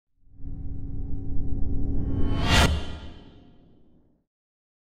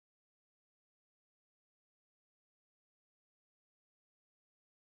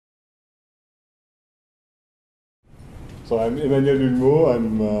So I'm Emmanuel Ullmo.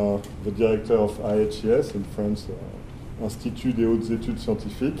 I'm the director of IHES in France, Institut des Hautes Études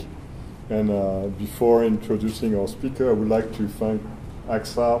Scientifiques. And before introducing our speaker, I would like to thank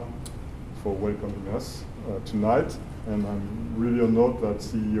AXA for welcoming us tonight. And I'm really honored that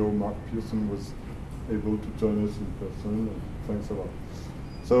CEO Mark Pearson was able to join us in person. Thanks a lot.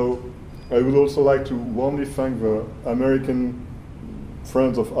 So I would also like to warmly thank the American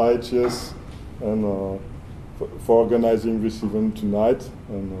friends of IHES and for organizing this event tonight.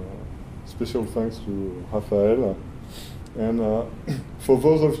 And special thanks to Raphael. And for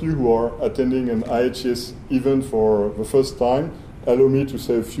those of you who are attending an IHES event for the first time, allow me to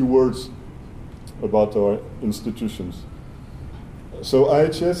say a few words about our institutions. So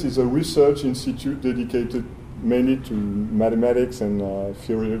IHES is a research institute dedicated mainly to mathematics and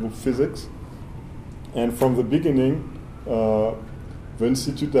theoretical physics. And from the beginning, the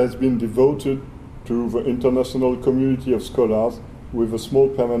institute has been devoted to the international community of scholars with a small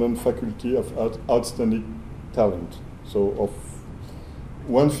permanent faculty of outstanding talent. So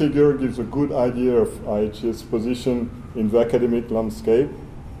one figure gives a good idea of IHES' position in the academic landscape.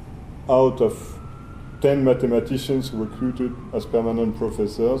 Out of 10 mathematicians recruited as permanent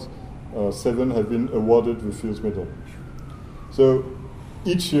professors, 7 have been awarded the Fields Medal. So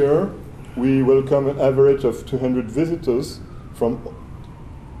each year, we welcome an average of 200 visitors from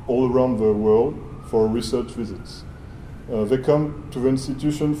all around the world for research visits. They come to the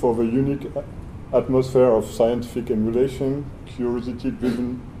institution for the unique atmosphere of scientific emulation,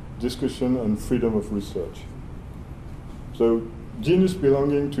 curiosity-driven discussion, and freedom of research. So genius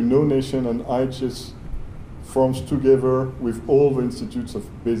belonging to no nation and IHES forms together with all the institutes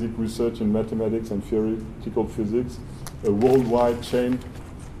of basic research in mathematics and theoretical physics a worldwide chain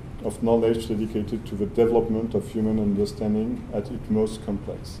of knowledge dedicated to the development of human understanding at its most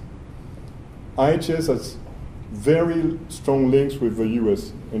complex. IHES has very strong links with the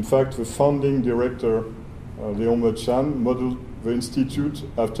US. In fact, the founding director, Leon Chan, modeled the institute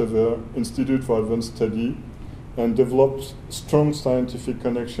after the Institute for Advanced Study and developed strong scientific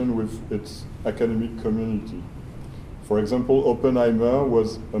connection with its academic community. For example, Oppenheimer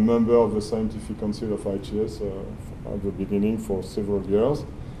was a member of the Scientific Council of IHES at the beginning for several years.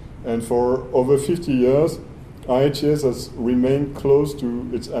 And for over 50 years, IHES has remained close to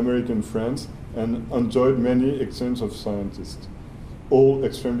its American friends and enjoyed many exchanges of scientists, all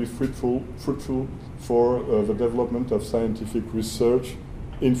extremely fruitful for the development of scientific research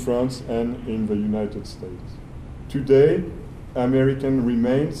in France and in the United States. Today, American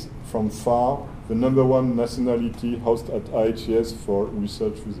remains from far the #1 nationality host at IHES for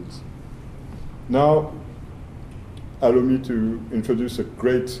research visits. Now, allow me to introduce a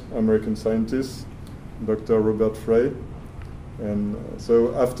great American scientist, Dr. Robert Frey. And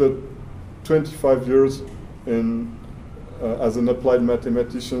so after 25 years as an applied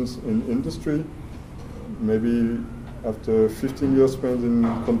mathematician in industry, maybe after 15 years spent in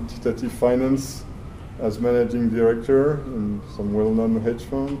quantitative finance as managing director in some well-known hedge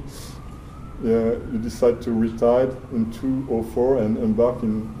fund, you decide to retire in 2004 and embark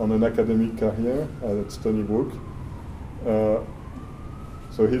on an academic career at Stony Brook.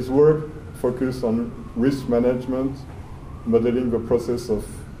 So his work focused on risk management, modeling the process of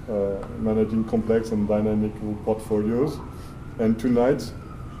managing complex and dynamic portfolios. And tonight,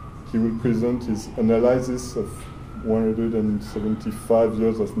 he will present his analysis of 175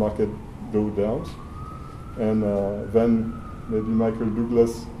 years of market drawdowns. And then maybe Michael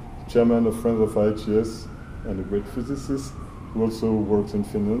Douglas, chairman of Friends of IHES and a great physicist who also works in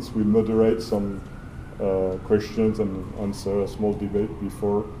finance, will moderate some questions and answer a small debate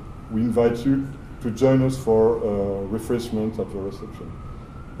before we invite you to join us for refreshment at the reception.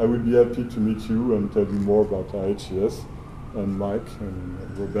 I will be happy to meet you and tell you more about IHES and Mike and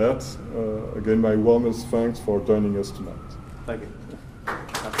Robert. Again, my warmest thanks for joining us tonight. Thank you.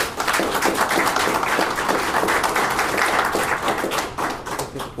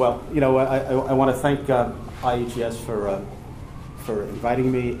 Well, I want to thank IHES for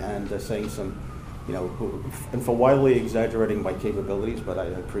inviting me and saying some, and for wildly exaggerating my capabilities, but I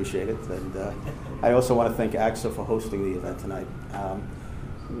appreciate it. And I also want to thank AXA for hosting the event tonight.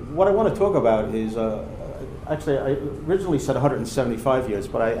 What I want to talk about is, actually, I originally said 175 years,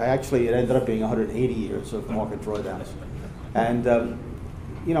 but it ended up being 180 years of market drawdowns. And,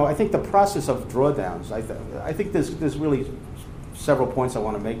 I think the process of drawdowns, I think there's really several points I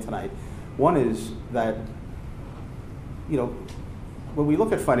want to make tonight. One is that, when we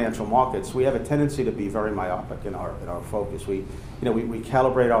look at financial markets, we have a tendency to be very myopic in our focus. We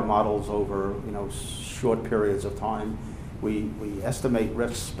calibrate our models over short periods of time. We estimate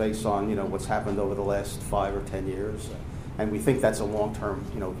risks based on what's happened over the last 5 or 10 years. and we think that's a long-term,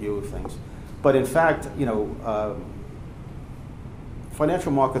 view of things. But in fact,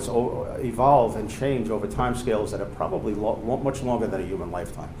 financial markets evolve and change over time scales that are probably much longer than a human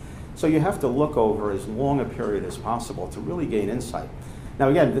lifetime. So you have to look over as long a period as possible to really gain insight. Now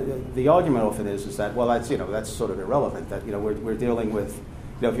again, the argument often is that, well, that's sort of irrelevant, that we're dealing with,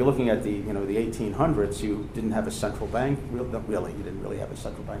 if you're looking at the 1800s, you didn't have a central bank. Really, you didn't really have a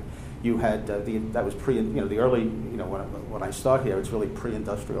central bank. You had that was the early, when I start here, it's really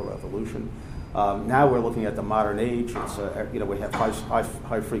pre-industrial revolution. Now we're looking at the modern age. It's we have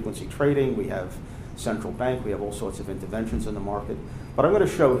high frequency trading. We have central bank. We have all sorts of interventions in the market. But I'm going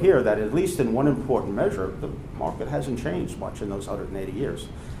to show here that at least in one important measure, the market hasn't changed much in those 180 years.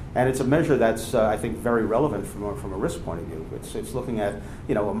 And it's a measure that's, I think, very relevant from a risk point of view. It's looking at,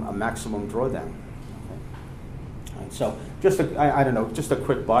 a maximum drawdown. Okay. Right, so just a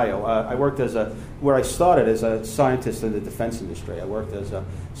quick bio. I worked where I started as a scientist in the defense industry. I worked as a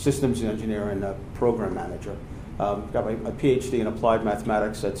systems engineer and a program manager. Got my PhD in applied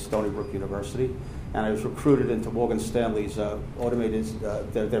mathematics at Stony Brook University. And I was recruited into Morgan Stanley's automated,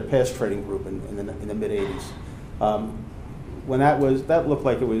 their past trading group in the mid-'80s. When that looked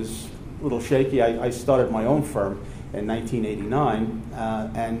like it was a little shaky, I started my own firm in 1989,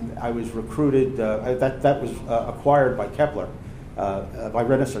 and I was recruited. That was acquired by Kepler, by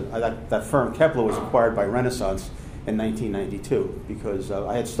Renaissance. That firm Kepler was acquired by Renaissance in 1992 because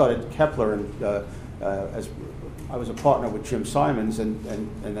I had started Kepler, and as I was a partner with Jim Simons, and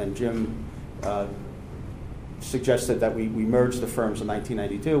then Jim suggested that we merge the firms in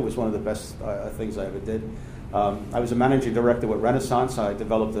 1992. It was one of the best things I ever did. I was a managing director with Renaissance. I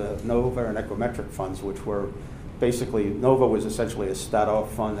developed the Nova and Econometric funds, which were basically, Nova was essentially a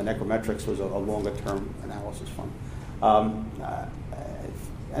stat-off fund, and Econometrics was a longer-term analysis fund.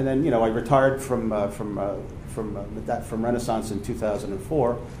 And then, I retired from Renaissance in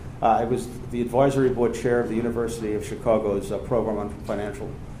 2004. I was the advisory board chair of the University of Chicago's program on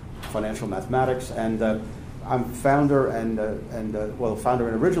financial mathematics, and I'm founder founder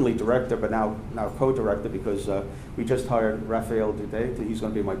and originally director, but now co-director because we just hired Raphael Dudet. He's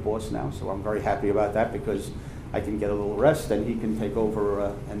going to be my boss now, so I'm very happy about that because I can get a little rest and he can take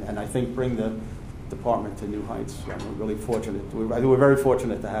over and I think bring the department to new heights. We're really fortunate. We're very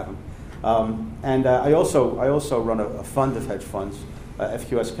fortunate to have him. And I also run a fund of hedge funds,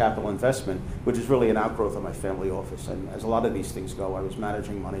 FQS Capital Investment, which is really an outgrowth of my family office. And as a lot of these things go, I was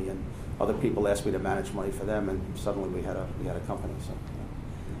managing money, and other people asked me to manage money for them, and suddenly we had a company. So,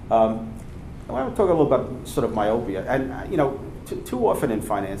 I want to talk a little about sort of myopia, and too often in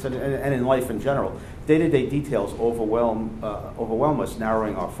finance and in life in general, day-to-day details overwhelm us,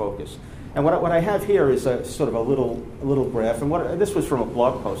 narrowing our focus. And what I have here is a sort of a little graph, and this was from a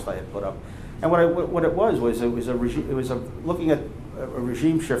blog post I had put up. And what it was looking at a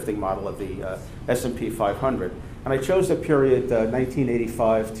regime shifting model of the S&P 500, and I chose the period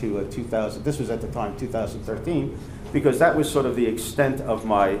 1985 to 2000. This was at the time 2013, because that was sort of the extent of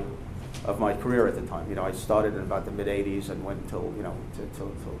my career at the time. I started in about the mid '80s and went until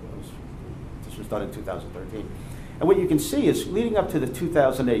this was done in 2013. And what you can see is, leading up to the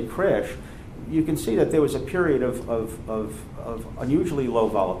 2008 crash, you can see that there was a period of unusually low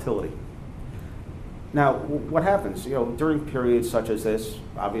volatility. Now, what happens? During periods such as this,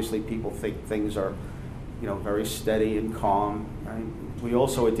 obviously people think things are, very steady and calm. Right? We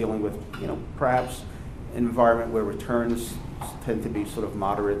also are dealing with, perhaps an environment where returns tend to be sort of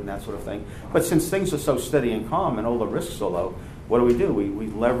moderate and that sort of thing. But since things are so steady and calm and all the risks are low, what do? We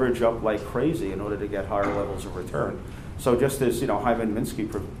leverage up like crazy in order to get higher levels of return. So just as Hyman Minsky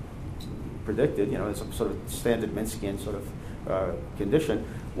predicted, it's a sort of standard Minskian sort of condition.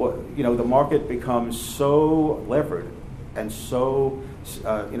 The market becomes so levered and so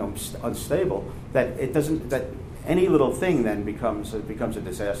unstable that that any little thing then becomes a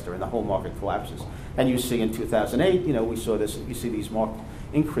disaster, and the whole market collapses. And you see in 2008, we saw this. You see these marked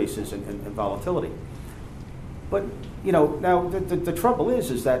increases in volatility. But now the trouble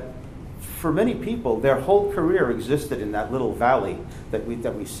is that for many people, their whole career existed in that little valley that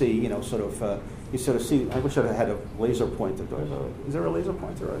we see. You sort of see. I wish I had a laser pointer. Is there a laser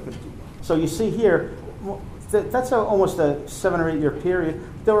pointer? So you see here, that's almost a 7 or 8 year period.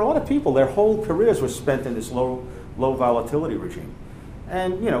 There were a lot of people. Their whole careers were spent in this low volatility regime,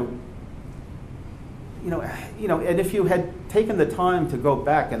 and and if you had taken the time to go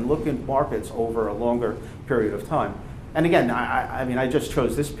back and look in markets over a longer period of time. And again, I just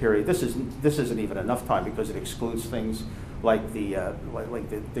chose this period. This isn't even enough time because it excludes things like the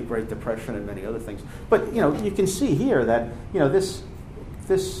Great Depression and many other things. But you can see here that this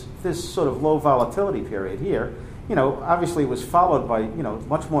sort of low volatility period here obviously it was followed by,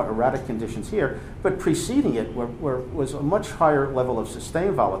 much more erratic conditions here, but preceding it was a much higher level of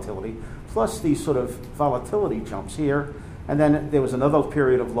sustained volatility, plus these sort of volatility jumps here, and then there was another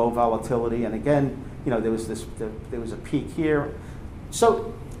period of low volatility, and again, there was a peak here.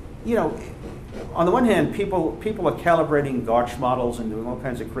 So, on the one hand, people are calibrating Garch models and doing all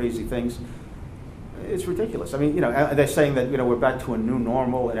kinds of crazy things. It's ridiculous. I mean, they're saying that, we're back to a new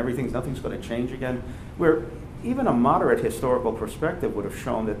normal and nothing's going to change again. Where even a moderate historical perspective would have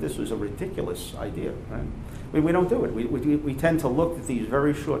shown that this was a ridiculous idea, right? We don't do it. We tend to look at these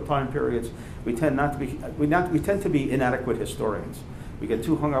very short time periods. We tend to be inadequate historians. We get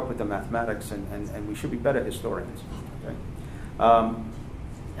too hung up with the mathematics, and we should be better historians. Okay?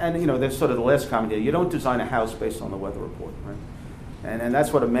 There's sort of the last comment here. You don't design a house based on the weather report, right? And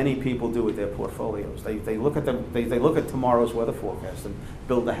that's what many people do with their portfolios. They look at tomorrow's weather forecast and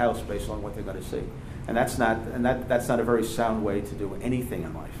build the house based on what they're going to see. And that's not a very sound way to do anything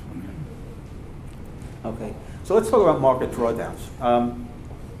in life. Okay. So let's talk about market drawdowns.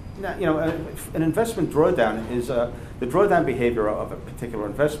 Now, an investment drawdown is the drawdown behavior of a particular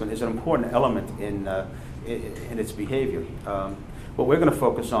investment is an important element in its behavior. What we're going to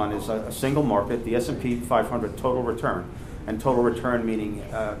focus on is a single market, the S&P 500 total return, and total return meaning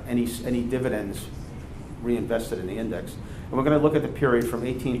any dividends reinvested in the index. And we're going to look at the period from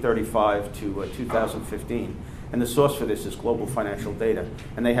 1835 to 2015. And the source for this is Global Financial Data.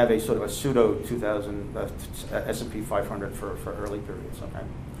 And they have a sort of a pseudo 2000 S&P 500 for early periods. Okay.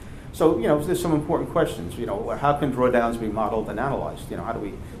 So, there's some important questions. How can drawdowns be modeled and analyzed? How do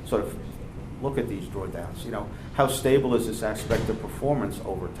we sort of look at these drawdowns? How stable is this aspect of performance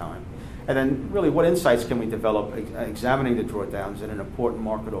over time? And then really, what insights can we develop examining the drawdowns in an important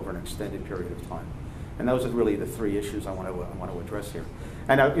market over an extended period of time? And those are really the three issues I want to address here.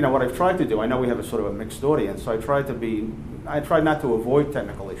 And what I've tried to do, I know we have a sort of a mixed audience, so I tried not to avoid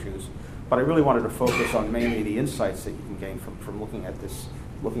technical issues, but I really wanted to focus on mainly the insights that you can gain from looking at this,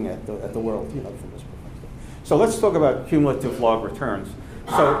 at the world, from this perspective. So let's talk about cumulative log returns.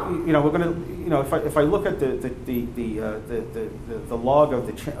 So we're going to, if I look at the log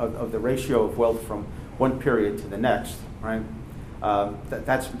of the ratio of wealth from one period to the next, right?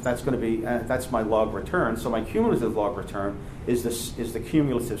 That's going to be that's my log return. So my cumulative log return is the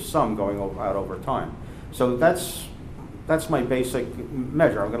cumulative sum going out over time. So that's my basic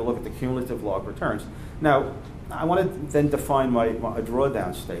measure. I'm going to look at the cumulative log returns. Now, I want to then define a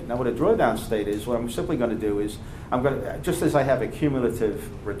drawdown state. Now, what a drawdown state is, what I'm simply going to do is, just as I have a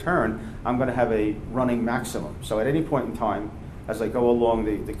cumulative return, I'm going to have a running maximum. So at any point in time, as I go along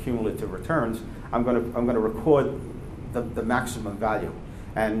the cumulative returns, I'm going to record the maximum value.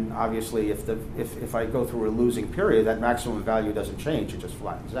 And obviously, if I go through a losing period, that maximum value doesn't change; it just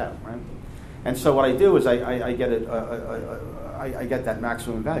flattens out, right? And so what I do is I get that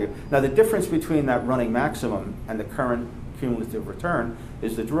maximum value. Now the difference between that running maximum and the current cumulative return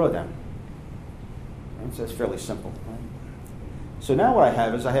is the drawdown. And so it's fairly simple. Right? So now what I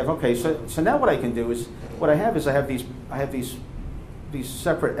have is so now what I can do is I have these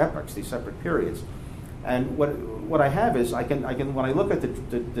separate epochs, these separate periods. And what I have is I can when I look at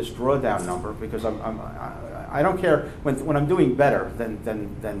this drawdown number, because I don't care when I'm doing better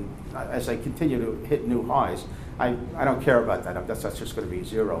than as I continue to hit new highs, I don't care about that. That's just going to be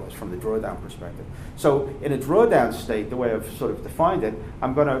zero from the drawdown perspective. So in a drawdown state, the way I've sort of defined it,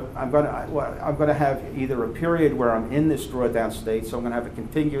 I'm going to have either a period where I'm in this drawdown state, so I'm going to have a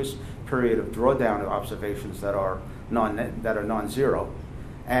continuous period of drawdown observations that are non-zero.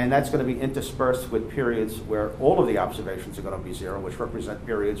 And that's going to be interspersed with periods where all of the observations are going to be zero, which represent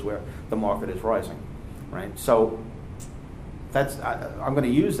periods where the market is rising, right? So I'm going to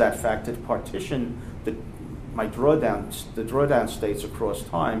use that fact to partition the drawdown states across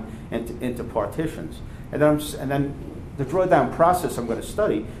time into partitions. And then the drawdown process I'm going to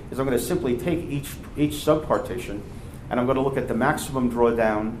study is I'm going to simply take each subpartition, and I'm going to look at the maximum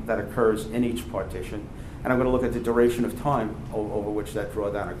drawdown that occurs in each partition. And I'm going to look at the duration of time over which that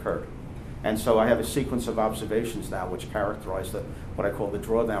drawdown occurred. And so I have a sequence of observations now which characterize what I call the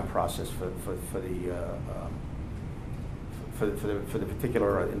drawdown process for the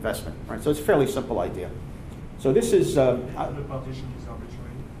particular investment. Right? So it's a fairly simple idea. So this is... the partition is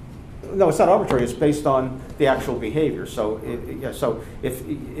arbitrary? No, it's not arbitrary. It's based on the actual behavior. So if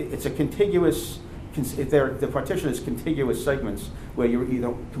it's a contiguous... the partition is contiguous segments where you're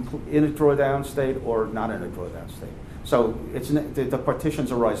either in a drawdown state or not in a drawdown state. So the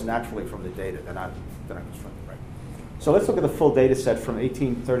partitions arise naturally from the data. They're not constructed, right? So let's look at the full data set from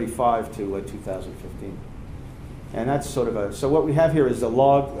 1835 to 2015. And that's sort of so what we have here is the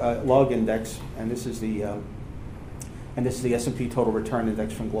log index, and this is the and this is the S&P Total Return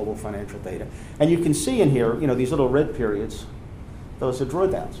Index from Global Financial Data. And you can see in here, these little red periods, those are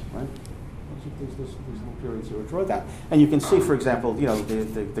drawdowns, right? These little periods here are drawdown. And you can see, for example,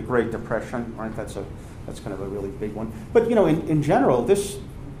 the Great Depression, right? That's kind of a really big one. But, in general, this,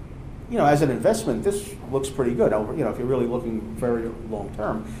 as an investment, this looks pretty good. If you're really looking very long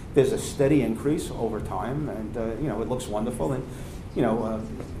term, there's a steady increase over time, and, it looks wonderful. And,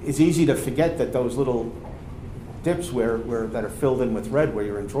 it's easy to forget that those little dips that are filled in with red, where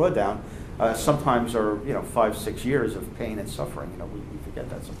you're in drawdown, sometimes are 5-6 years of pain and suffering. We forget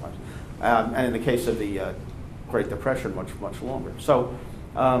that sometimes, and in the case of the Great Depression, much longer. So,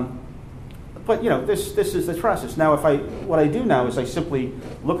 but this is the process. Now, what I do now is I simply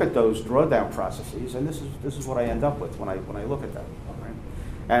look at those drawdown processes, and this is what I end up with when I look at that. Right?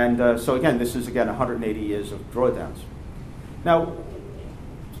 And so again, this is 180 years of drawdowns. Now,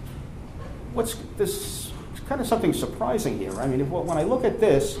 this kind of something surprising here. I mean, when I look at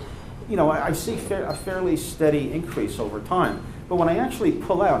this, I see a fairly steady increase over time. But when I actually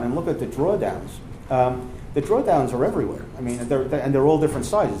pull out and look at the drawdowns are everywhere. I mean, they're all different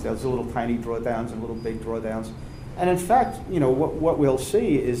sizes. There's little tiny drawdowns and little big drawdowns. And in fact, what we'll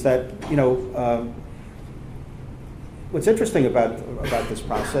see is that, what's interesting about this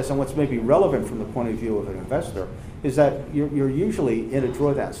process, and what's maybe relevant from the point of view of an investor, is that you're usually in a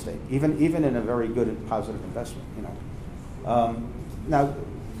drawdown state, even in a very good and positive investment. Now,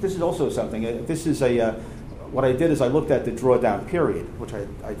 this is also something. What I did is I looked at the drawdown period, which I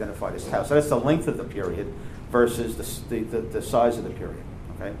identified as tau. So that's the length of the period versus the size of the period.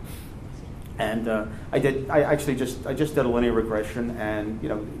 Okay, and I just did a linear regression, and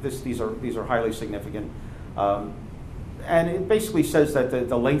these are highly significant, and it basically says that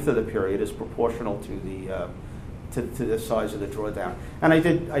the length of the period is proportional to the size of the drawdown. And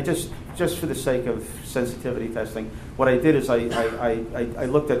I just for the sake of sensitivity testing, what I did is I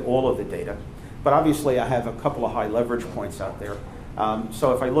looked at all of the data, but obviously I have a couple of high leverage points out there.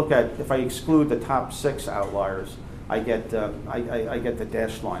 So if I exclude the top 6 outliers, I get the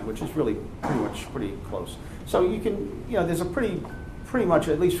dashed line, which is really pretty close. So you can, there's a pretty much,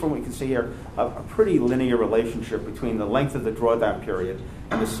 at least from what we can see here, a pretty linear relationship between the length of the drawdown period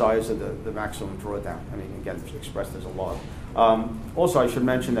and the size of the maximum drawdown. I mean, again, it's expressed as a log. Also, I should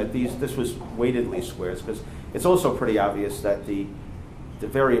mention that this was weighted least squares, because it's also pretty obvious that the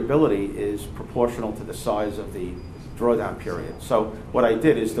variability is proportional to the size of the drawdown period. So what I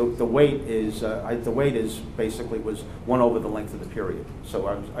did is the weight is basically was 1 over the length of the period. So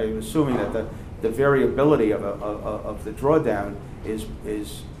I'm assuming that the variability of the drawdown is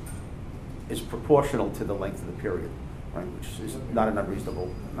proportional to the length of the period, right? Which is not an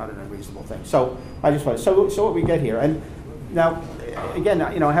unreasonable thing. So so what we get here, and now again,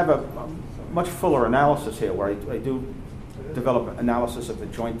 I have a much fuller analysis here where I do develop analysis of the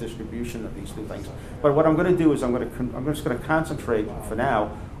joint distribution of these two things. But what I'm going to do is I'm just going to concentrate for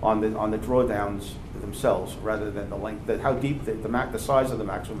now on the drawdowns themselves, rather than the length, how deep the size of the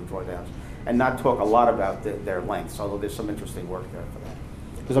maximum drawdowns, and not talk a lot about their lengths. Although there's some interesting work there for that.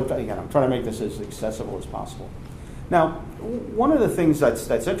 Because I'm trying to make this as accessible as possible. Now, one of the things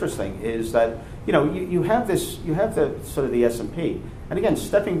that's interesting is that you have the sort of the S&P, and again,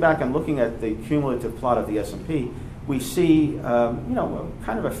 stepping back and looking at the cumulative plot of the S&P, we see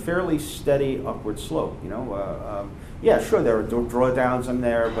kind of a fairly steady upward slope. Yeah, sure, there are drawdowns in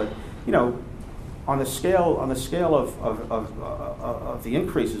there, but on the scale of the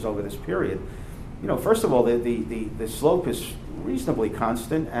increases over this period, first of all, the slope is reasonably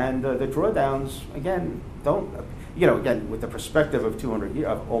constant, and the drawdowns again don't, again with the perspective of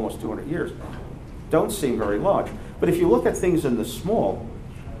almost 200 years, don't seem very large. But if you look at things in the small,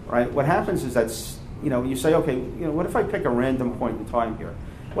 right, what happens is that you say, okay, what if I pick a random point in time here?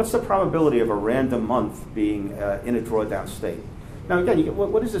 What's the probability of a random month being in a drawdown state? Now again,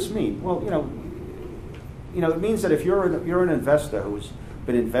 what does this mean? Well, it means that if you're an investor who's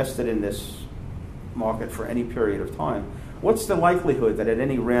been invested in this market for any period of time, what's the likelihood that at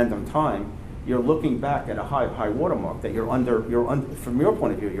any random time you're looking back at a high watermark, that you're from your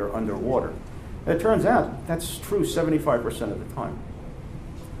point of view, you're underwater? And it turns out that's true 75% of the time.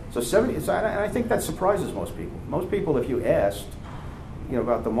 So and I think that surprises most people. Most people, if you asked,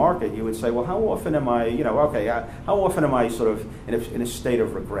 about the market, you would say, well, how often am I, how often am I sort of in a state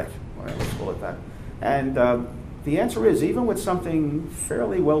of regret? All right, let's call it that. And the answer is, even with something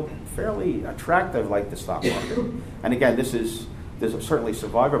fairly attractive like the stock market, and again, there's certainly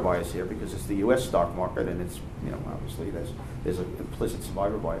survivor bias here because it's the U.S. stock market, and it's, obviously there's an implicit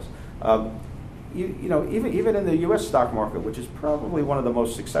survivor bias. Even in the U.S. stock market, which is probably one of the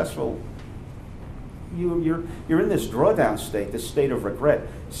most successful you're in this drawdown state, this state of regret,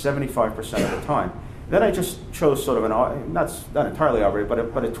 75% of the time. Then I just chose sort of not entirely arbitrary,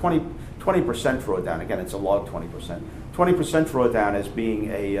 but a 20% drawdown. Again, it's a log 20%. 20% drawdown as being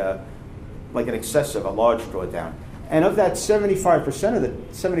like an excessive, a large drawdown. And of that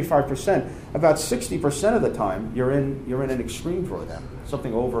 75% about 60% of the time you're in an extreme drawdown,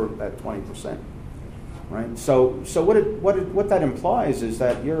 something over that 20%. Right. So what that implies is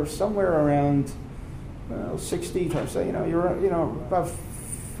that you're somewhere around 60 times. Say you're about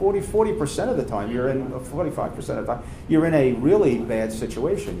 40% of the time you're in 45% of the time you're in a really bad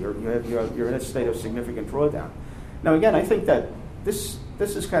situation. You're in a state of significant drawdown. Now again, I think that this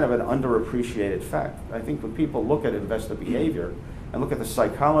is kind of an underappreciated fact. I think when people look at investor behavior and look at the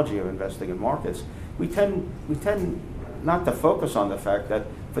psychology of investing in markets, we tend not to focus on the fact that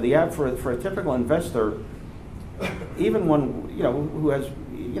for a typical investor, even one who has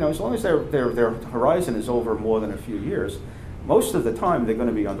as long as their horizon is over more than a few years, most of the time they're going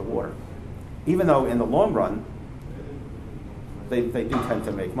to be underwater, even though in the long run they do tend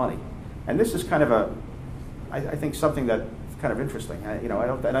to make money. And this is kind of I think something that's kind of interesting.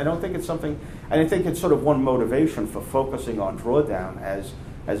 I don't think it's something. I think it's sort of one motivation for focusing on drawdown as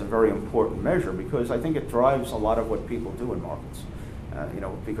a very important measure, because I think it drives a lot of what people do in markets.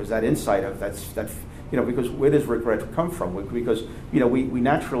 Because that insight of because where does regret come from? Because we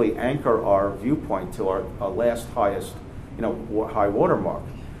naturally anchor our viewpoint to our last highest high water mark,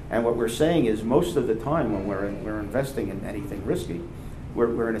 and what we're saying is most of the time when we're investing in anything risky,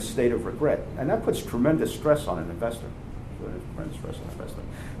 we're in a state of regret, and that puts tremendous stress on an investor.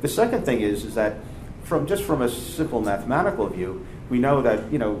 The second thing is that from a simple mathematical view, we know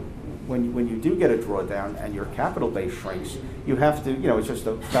that when you do get a drawdown and your capital base shrinks, you have to it's just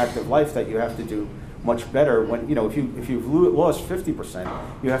a fact of life that you have to do much better. When if you've lost 50%,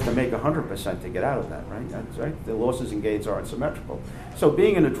 you have to make 100% to get out of that. Right? That's right. The losses and gains aren't symmetrical. So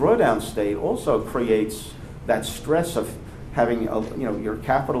being in a drawdown state also creates that stress of having your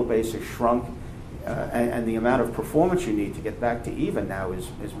capital base is shrunk. And the amount of performance you need to get back to even now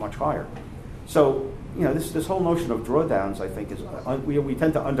is much higher. So this whole notion of drawdowns, I think, is we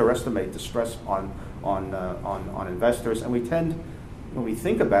tend to underestimate the stress on investors, and when we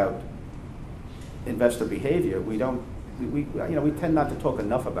think about investor behavior, we tend not to talk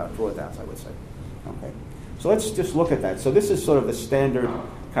enough about drawdowns, I would say. Okay, so let's just look at that. So this is sort of the standard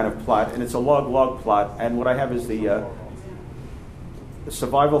kind of plot, and it's a log plot, and what I have is the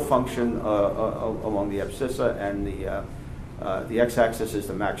survival function along the abscissa, and the x-axis is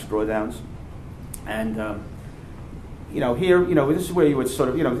the max drawdowns. And here, this is where you would sort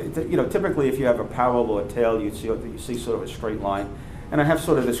of, typically if you have a parallel or a tail, you see sort of a straight line. And I have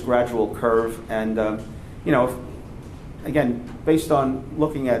sort of this gradual curve, and again, based on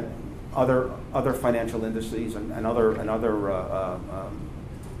looking at other financial indices and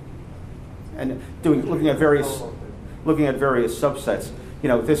looking at various subsets,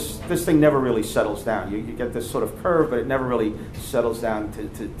 this thing never really settles down. You get this sort of curve, but it never really settles down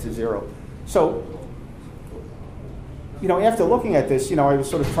to zero. So, after looking at this, I was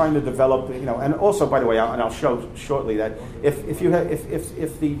sort of trying to develop, and also, by the way, and I'll show shortly that if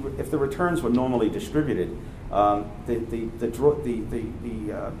the returns were normally distributed, the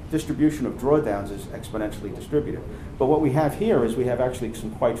distribution of drawdowns is exponentially distributed. But what we have here is we have actually some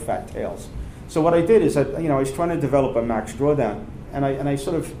quite fat tails. So what I did is I was trying to develop a max drawdown, and I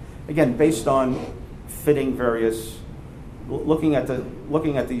sort of, again, based on fitting various, looking at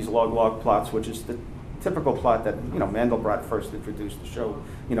these log plots, which is the typical plot that Mandelbrot first introduced to show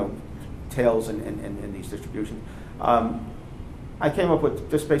tails in these distributions. I came up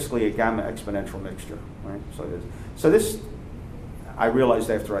with just basically a gamma exponential mixture, right? So this, I realized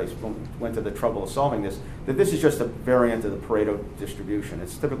after I went to the trouble of solving this, that this is just a variant of the Pareto distribution.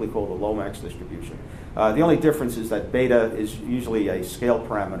 It's typically called the Lomax distribution. The only difference is that beta is usually a scale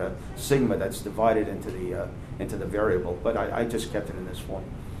parameter, sigma, that's divided into the variable, but I just kept it in this form.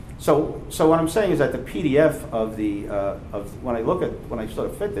 So what I'm saying is that the PDF of when I sort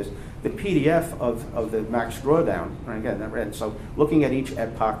of fit this, the PDF of the max drawdown, and again, and so looking at each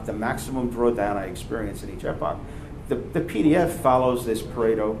epoch, the maximum drawdown I experience in each epoch, the PDF follows this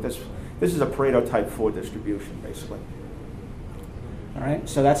Pareto. This is a Pareto type 4 distribution, basically. All right.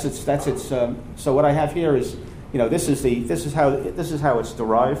 So that's its. So what I have here is, this is how it's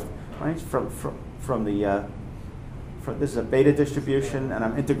derived, right? From the. This is a beta distribution, and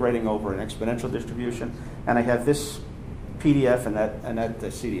I'm integrating over an exponential distribution, and I have this PDF and that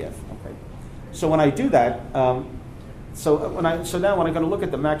CDF. Okay. So when I do that, so now when I'm going to look at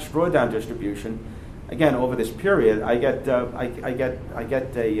the max drawdown distribution, again over this period, I get a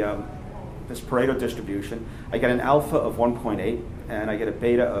this Pareto distribution, I get an alpha of 1.8 and I get a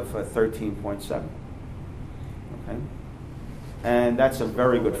beta of 13.7. Okay, and that's a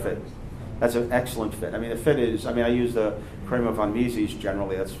very good fit. That's an excellent fit. I mean, the fit is. I mean, I use the Kramer von Mises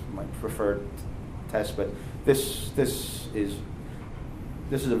generally. That's my preferred test, but this is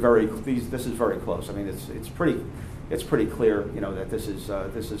very close. I mean, it's pretty clear, you know, that this is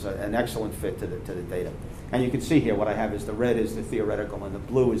an excellent fit to the data. And you can see here what I have is the red is the theoretical and the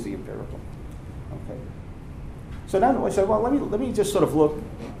blue is the empirical. Okay. So now I said, well, let me just sort of look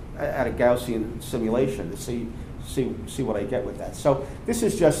at a Gaussian simulation to see what I get with that. So this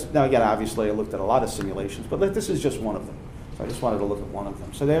is just, now again, obviously I looked at a lot of simulations, but this is just one of them. So I just wanted to look at one of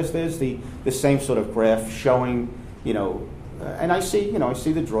them. So there's the same sort of graph showing, you know, and I see the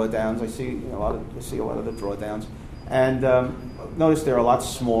drawdowns. I see a lot of the drawdowns, and notice they're a lot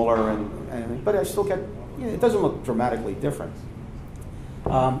smaller, but I still get, you know, it doesn't look dramatically different.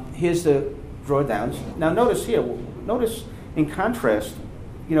 Here's the drawdowns. Now notice here. Notice in contrast,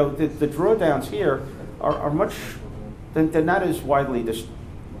 you know, the drawdowns here are much. They're not as widely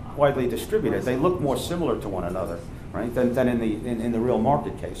distributed. They look more similar to one another, right? Than in the real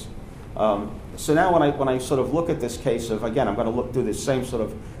market case. So now when I sort of look at this case of, again, I'm going to do this same sort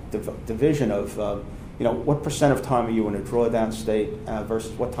of division of, you know, what percent of time are you in a drawdown state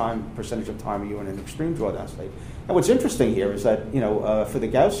versus what percentage of time are you in an extreme drawdown state. And what's interesting here is that, you know, for the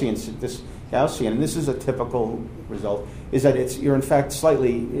Gaussian, and this is a typical result, is that you're in fact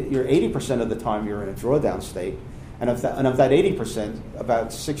you're 80% of the time you're in a drawdown state, and of that 80%, about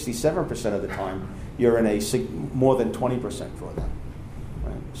 67% of the time you're in a more than 20% drawdown.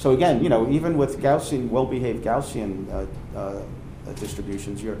 So again, you know, even with Gaussian, well-behaved Gaussian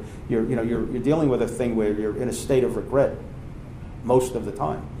distributions, you're dealing with a thing where you're in a state of regret most of the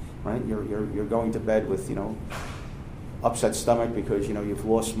time, right? You're going to bed with, you know, upset stomach because, you know, you've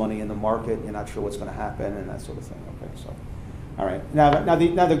lost money in the market, you're not sure what's going to happen, and that sort of thing. Okay, so all right, but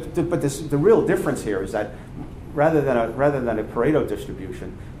the real difference here is that rather than a Pareto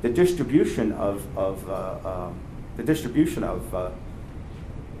distribution, the distribution of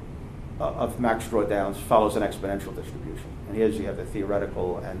max drawdowns follows an exponential distribution. And here you have the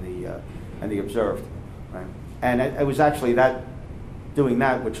theoretical and the observed, right? And it was actually doing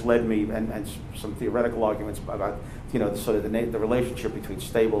that which led me and some theoretical arguments about, you know, sort of the relationship between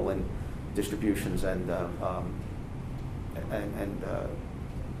stable and distributions and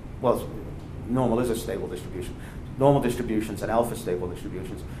normal is a stable distribution. Normal distributions and alpha stable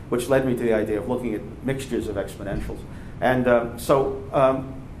distributions, which led me to the idea of looking at mixtures of exponentials. And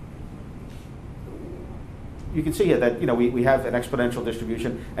you can see here that, you know, we have an exponential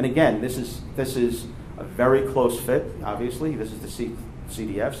distribution, and again, this is a very close fit. Obviously, this is the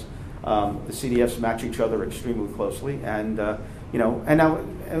CDFs. The CDFs match each other extremely closely, and you know, and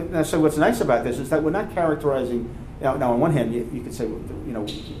now, so what's nice about this is that we're not characterizing. Now on one hand, you could say, you know,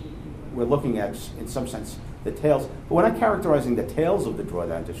 we're looking at, in some sense, the tails, but we're not characterizing the tails of the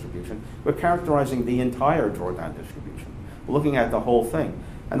drawdown distribution. We're characterizing the entire drawdown distribution. We're looking at the whole thing,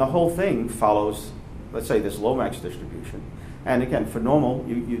 and the whole thing follows, let's say, this Lomax distribution. And again, for normal,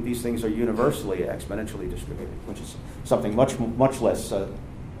 these things are universally exponentially distributed, which is something much less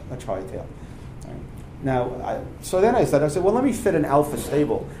much high tail. Right. Now, so then I said, well, let me fit a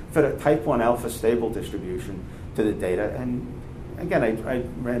type 1 alpha stable distribution to the data. And again, I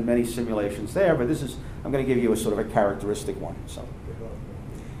ran many simulations there, but I'm going to give you a sort of a characteristic one. So,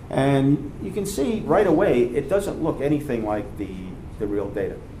 and you can see right away, it doesn't look anything like the real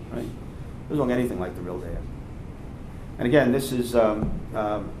data, right? It doesn't look anything like the real data. And again, this is, you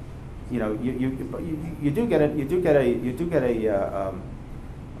know, you do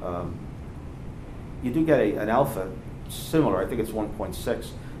get an alpha similar. I think it's 1.6.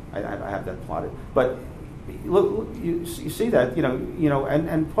 I have that plotted. But look, you see that, you know,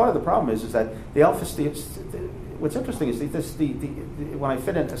 and part of the problem is that the alpha. What's interesting is when I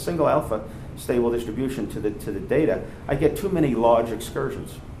fit in a single alpha stable distribution to the data, I get too many large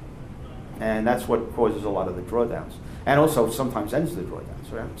excursions, and that's what causes a lot of the drawdowns, and also sometimes ends the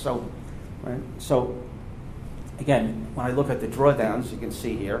drawdowns. Right? So again, when I look at the drawdowns, you can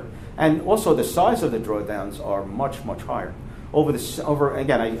see here, and also the size of the drawdowns are much higher.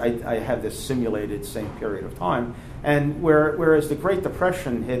 Again, I have this simulated same period of time, and whereas the Great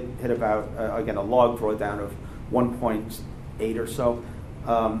Depression hit about again a log drawdown of 1.8 or so,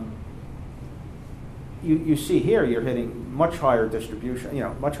 you see here you're hitting much higher distribution, you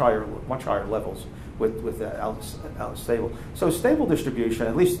know, much higher levels with the stable. So stable distribution,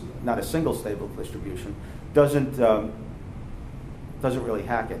 at least not a single stable distribution, doesn't really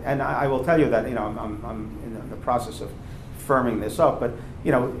hack it. And I will tell you that, you know, I'm in the process of firming this up, but,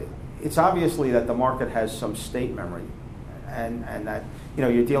 you know, it's obviously that the market has some state memory, and that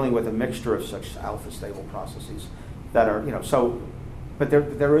you're dealing with a mixture of such alpha stable processes that are so. But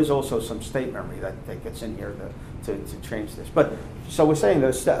there is also some state memory that gets in here to change this. But so we're saying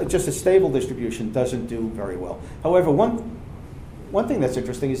that just a stable distribution doesn't do very well. However, one thing that's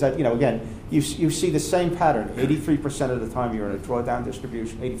interesting is that again you see the same pattern. 83% of the time you're in a drawdown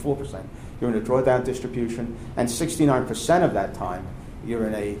distribution. 84% you're in a drawdown distribution, and 69% of that time you're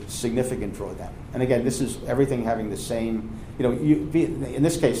in a significant drawdown. And again, this is everything having the same. In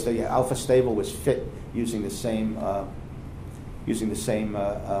this case, the alpha stable was fit using the same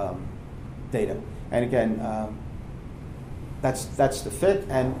data. And again, that's the fit.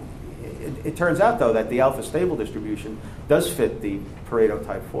 And it turns out, though, that the alpha stable distribution does fit the Pareto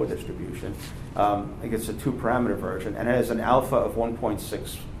type 4 distribution. I think it's a 2-parameter version, and it has an alpha of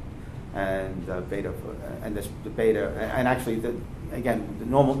 1.6 and beta, and the beta, and actually, the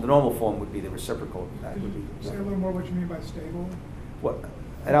normal form would be the reciprocal. Say a little more what you mean by stable. What?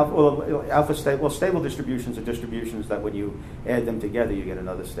 Stable distributions are distributions that when you add them together, you get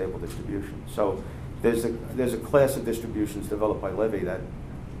another stable distribution. So there's a class of distributions developed by Levy that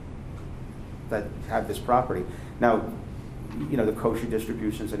have this property. Now, the Cauchy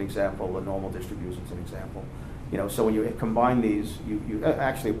distribution is an example, the normal distribution is an example. So when you combine these, you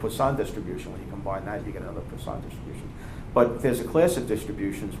actually a Poisson distribution. When you combine that, you get another Poisson distribution. But there's a class of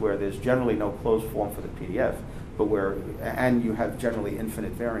distributions where there's generally no closed form for the PDF, and you have generally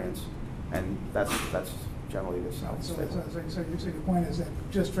infinite variance, and that's generally this alpha stable. So your point is that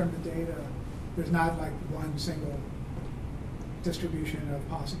just from the data, there's not like one single distribution of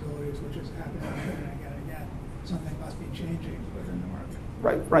possibilities which is happening again and again. Something must be changing within the market.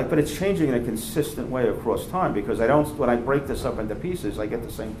 Right, but it's changing in a consistent way across time, because when I break this up into pieces, I get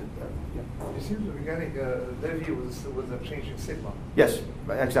the same. It seems to be getting Levy was a changing sigma. Yes,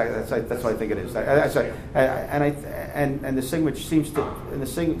 exactly. That's what I think it is. And the sigma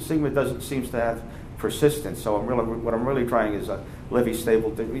doesn't seems to have persistence. So what I'm really trying is a Levy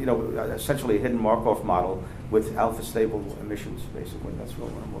stable, essentially a hidden Markov model with alpha stable emissions. Basically, that's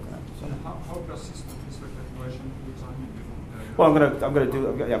really what I'm looking at. So. How persistent is the calculation with time? Well, I'm going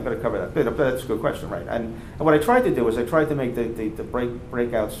to cover that bit. That's a good question, right? And what I tried to do is I tried to make the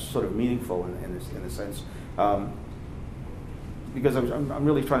breakouts sort of meaningful in a sense, because I'm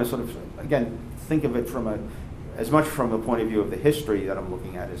really trying to sort of again think of it as much from the point of view of the history that I'm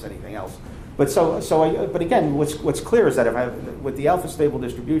looking at as anything else. But but again, what's clear is that with the alpha stable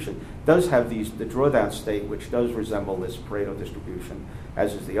distribution does have the drawdown state, which does resemble this Pareto distribution,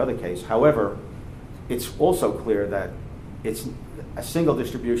 as is the other case. However, it's also clear that a single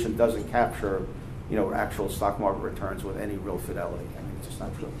distribution doesn't capture, actual stock market returns with any real fidelity. I mean, it's just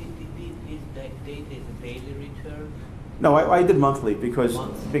not true. Is that data a daily return? No, I did monthly because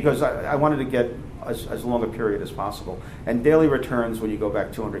I wanted to get as long a period as possible. And daily returns, when you go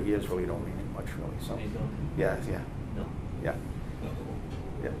back 200 years, really don't mean much, really. So, they don't. Yeah. No. Yeah.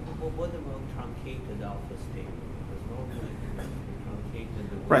 Yeah. What about truncated alpha stable? Because normally truncated.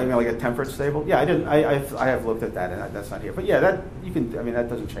 Right, like a temperate stable. Yeah, I have looked at that, and that's not here. But yeah, that you can. I mean, that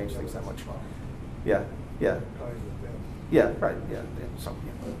doesn't change things that much. Yeah. Yeah. Right. Yeah.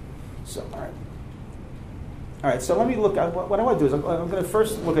 So all right. All right. So let me look at what I want to do is I'm going to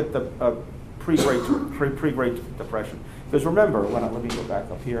first look at the pre-Great Depression, because remember let me go back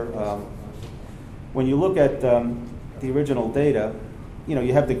up here. When you look at the original data,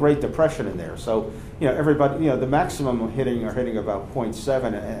 you have the Great Depression in there. So everybody, the maximum are hitting about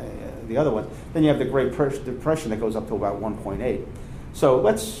 0.7. The other one, then you have the Great Depression that goes up to about 1.8. So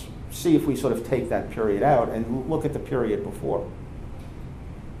let's see if we sort of take that period out and look at the period before.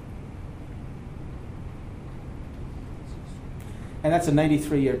 And that's a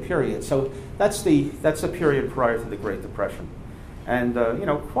 93-year period. So that's the period prior to the Great Depression. And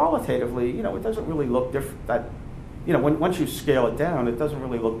qualitatively, it doesn't really look different. That once you scale it down, it doesn't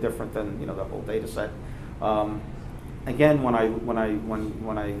really look different than the whole data set. Again, when I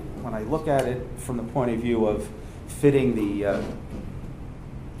look at it from the point of view of fitting the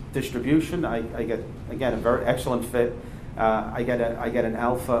distribution, I get again a very excellent fit. I get an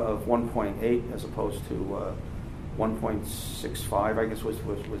alpha of 1.8 as opposed to 1.65, I guess was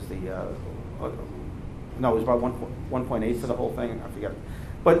the no, it was about 1.8 for the whole thing. I forget,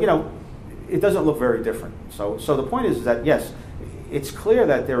 but it doesn't look very different. So the point is that yes, it's clear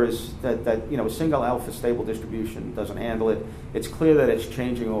that there is that a single alpha stable distribution doesn't handle it. It's clear that it's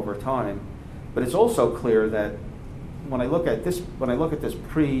changing over time, but it's also clear that when I look at this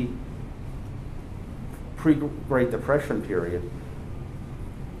pre-Great Depression period,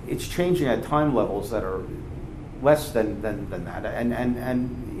 it's changing at time levels that are less than that,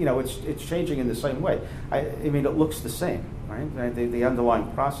 and you know, it's changing in the same way. I mean, it looks the same, right? The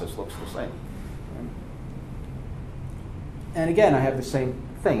underlying process looks the same. Right? And again, I have the same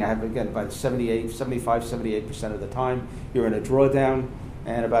thing. I have, again, about 78% of the time you're in a drawdown,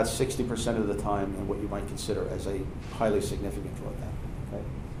 and about 60% of the time in what you might consider as a highly significant drawdown. Okay.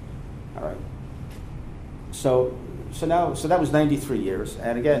 All right. So that was 93 years,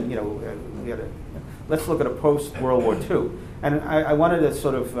 and again, you know, let's look at a post World War II, and I wanted to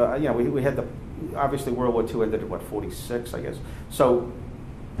sort of, you know, we had obviously World War II ended at what, 46, I guess. So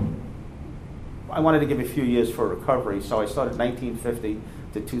I wanted to give a few years for recovery, so I started 1950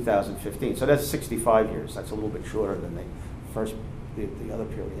 to 2015. So that's 65 years. That's a little bit shorter than the other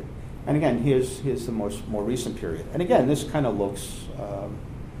period. And again, here's the more recent period. And again, this kind of looks,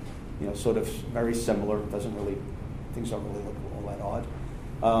 you know, sort of very similar. Things don't really look all that odd.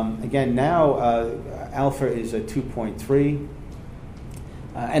 Again, now alpha is a 2.3.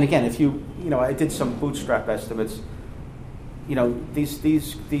 And again, if you know, I did some bootstrap estimates. You know,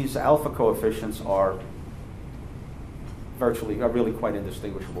 these alpha coefficients are really quite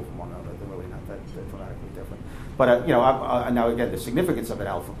indistinguishable from one another. They're really not that dramatically different. But you know, now again, the significance of an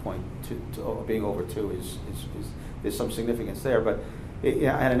alpha point to being over 2 is there's some significance there. But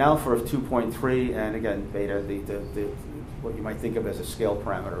at an alpha of 2.3, and again, beta, the what you might think of as a scale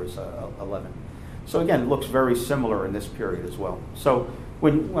parameter is 11. So again, it looks very similar in this period as well. So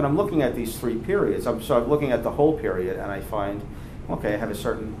when I'm looking at these 3 periods, I'm looking at the whole period, and I find, okay, I have a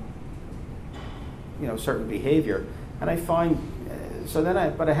certain behavior, and I find,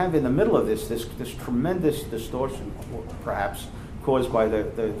 but I have in the middle of this tremendous distortion, perhaps caused by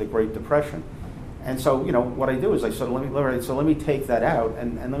the Great Depression. And so, you know, what I do is I sort of let me take that out,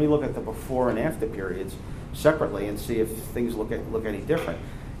 and let me look at the before and after periods separately and see if things look any different.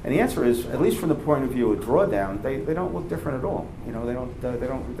 And the answer is, at least from the point of view of drawdown, they don't look different at all. You know,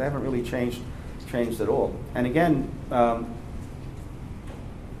 they haven't really changed at all. And again,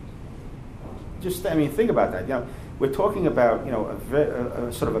 think about that. You know, we're talking about, you know,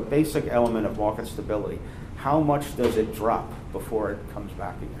 a sort of a basic element of market stability. How much does it drop before it comes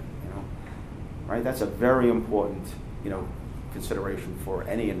back again? You know, right? That's a very important, you know, consideration for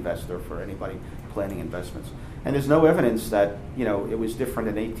any investor, for anybody planning investments. And there's no evidence that, you know, it was different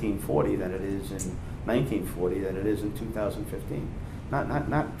in 1840 than it is in 1940 than it is in 2015.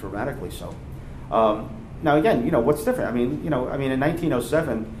 Not dramatically so. Now again, you know, what's different? I mean, in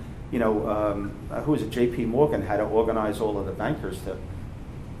 1907, you know, who was it? J.P. Morgan had to organize all of the bankers to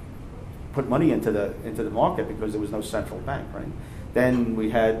put money into the market because there was no central bank, right? Then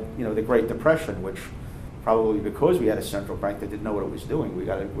we had, you know, the Great Depression, which probably because we had a central bank that didn't know what it was doing, we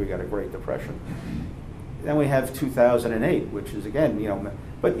got a Great Depression. Then we have 2008, which is again, you know,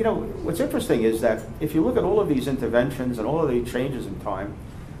 but you know, what's interesting is that if you look at all of these interventions and all of the changes in time,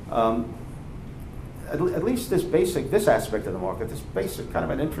 at least this aspect of the market, this basic kind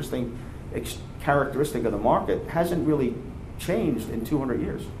of an interesting characteristic of the market hasn't really changed in 200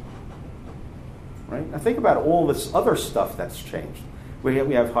 years. Right? Now think about all this other stuff that's changed. We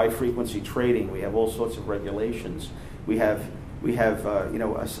have high frequency trading. We have all sorts of regulations. We have you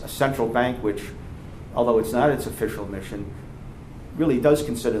know, a central bank which, although it's not its official mission, really does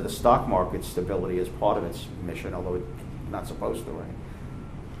consider the stock market stability as part of its mission, although it's not supposed to, right?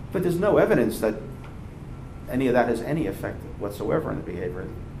 But there's no evidence that any of that has any effect whatsoever on the behavior of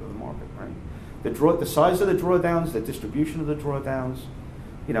the market, right? The size of the drawdowns, the distribution of the drawdowns,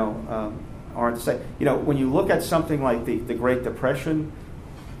 you know, aren't the same. You know, when you look at something like the Great Depression,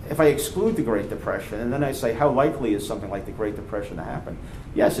 if I exclude the Great Depression, and then I say how likely is something like the Great Depression to happen?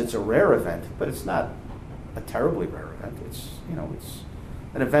 Yes, it's a rare event, but it's not a terribly rare event. It's, you know, it's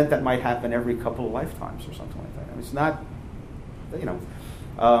an event that might happen every couple of lifetimes or something like that. I mean, it's not, you know.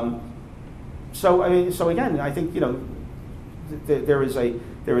 So again, I think, you know, there is a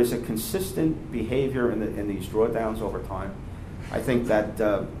consistent behavior in these drawdowns over time. I think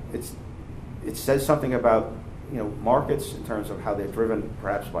that it says something about, you know, markets in terms of how they're driven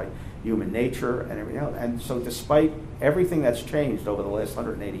perhaps by human nature and everything else. And so despite everything that's changed over the last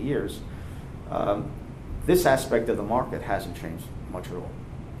 180 years, this aspect of the market hasn't changed much at all.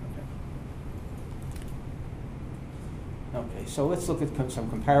 Okay, so let's look at some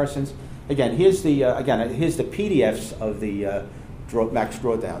comparisons. Again, here's the PDFs of the max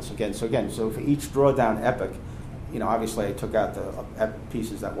drawdowns. So for each drawdown epoch, you know, obviously I took out the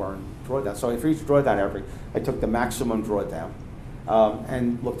pieces that weren't drawdown. So for each drawdown epoch, I took the maximum drawdown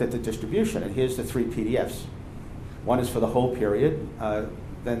and looked at the distribution. And here's the 3 PDFs. One is for the whole period,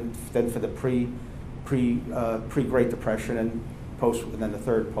 then for the pre-Great Depression and then the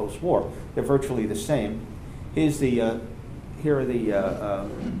third post-war. They're virtually the same. Here's the here are the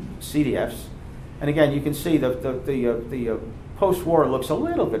CDFs, and again you can see the post-war looks a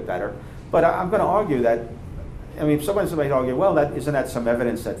little bit better. But I'm going to argue that, I mean, somebody might argue, well, isn't that some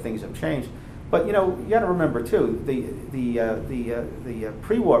evidence that things have changed? But you got to remember too, the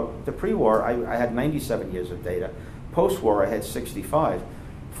pre-war I had 97 years of data. Post-war I had 65.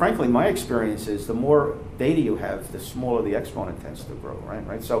 Frankly, my experience is the more data you have, the smaller the exponent tends to grow,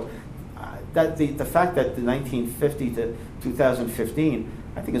 right? So that the fact that the 1950 to 2015,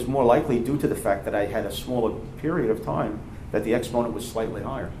 I think is more likely due to the fact that I had a smaller period of time that the exponent was slightly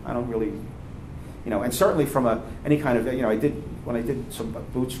higher. I don't really, and certainly from any kind of, when I did some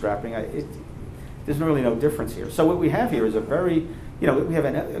bootstrapping, there's really no difference here. So what we have here is a very, we have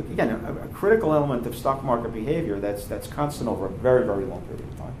a critical element of stock market behavior that's constant over a very, very long period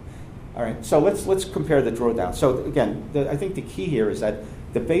of time. All right, so let's compare the drawdown. So again, I think the key here is that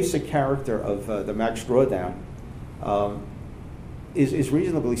the basic character of the max drawdown is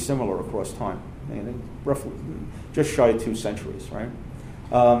reasonably similar across time, roughly just shy of 2 centuries, right?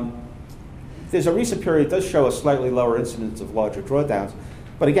 There's a recent period that does show a slightly lower incidence of larger drawdowns,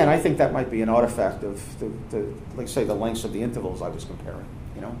 but again, I think that might be an artifact of the lengths of the intervals I was comparing.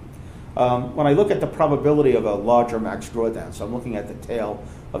 When I look at the probability of a larger max drawdown, so I'm looking at the tail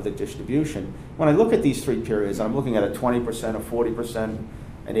of the distribution. When I look at these 3 periods, I'm looking at a 20%, a 40%,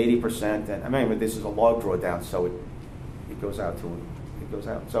 an 80%, and I mean this is a log drawdown, so it goes out. So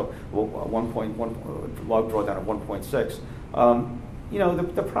one log drawdown of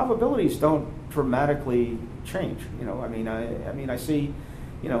 1.6. The probabilities don't dramatically change. I see.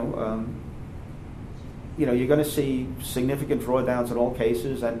 You're going to see significant drawdowns in all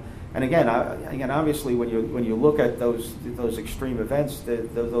cases, and again, obviously, when you look at those extreme events,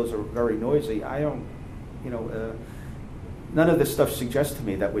 those are very noisy. I don't, none of this stuff suggests to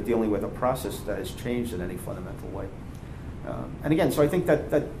me that we're dealing with a process that has changed in any fundamental way. And again, so I think that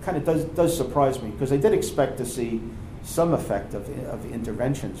kind of does surprise me, because I did expect to see some effect of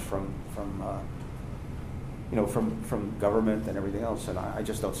interventions from government and everything else, and I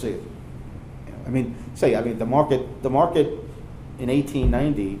just don't see it. The market in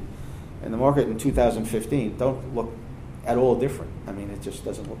 1890 and the market in 2015 don't look at all different. It just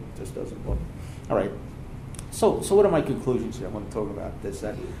doesn't look. All right. So what are my conclusions here? I want to talk about is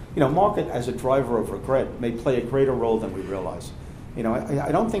that market as a driver of regret may play a greater role than we realize.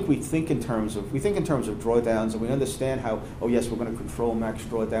 I don't think we think in terms of drawdowns, and we understand how, oh yes, we're going to control max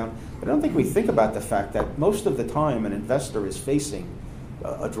drawdown, but I don't think we think about the fact that most of the time an investor is facing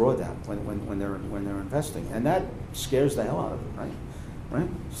a drawdown when they're investing, and that scares the hell out of them, right?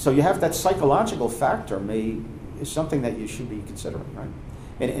 So you have that psychological factor is something that you should be considering, right?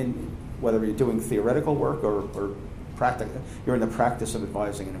 And whether you're doing theoretical work or practical, you're in the practice of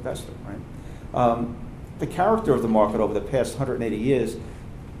advising an investor, right? The character of the market over the past 180 years,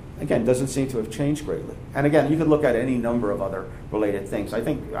 again, doesn't seem to have changed greatly. And again, you could look at any number of other related things. I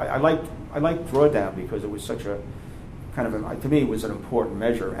think I like drawdown because it was such a kind of, to me, it was an important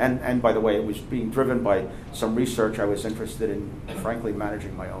measure. And by the way, it was being driven by some research I was interested in, frankly,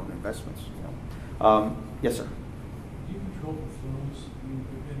 managing my own investments. Yes, sir. Do you control the flows? There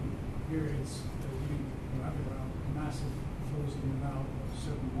have been periods that have been massive flows in and out of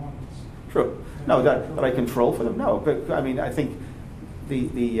certain markets. True. No, that I control for them. No, but I think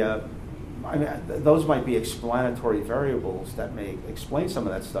those might be explanatory variables that may explain some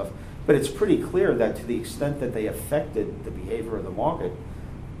of that stuff. But it's pretty clear that to the extent that they affected the behavior of the market,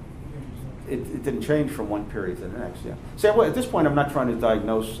 it didn't change from one period to the next. Yeah. So at this point, I'm not trying to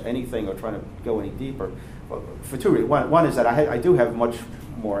diagnose anything or trying to go any deeper. For 2 reasons. One is that I do have much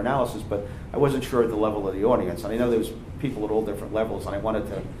more analysis, but I wasn't sure at the level of the audience. And I know there was people at all different levels, and I wanted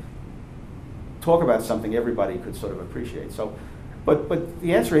to talk about something everybody could sort of appreciate. So, but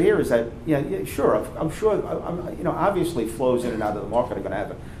the answer here is that sure, I'm sure obviously flows in and out of the market are going to have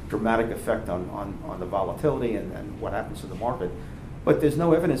a dramatic effect on the volatility and what happens to the market. But there's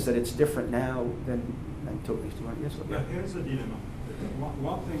no evidence that it's different now than 2 years ago. Yes. Yeah, here's the dilemma.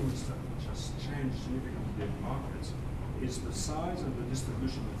 One thing which has changed significantly in markets is the size and the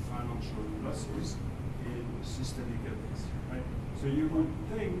distribution of financial losses in systemic events, right? So you would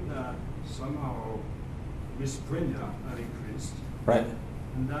think that somehow risk premia have increased, right,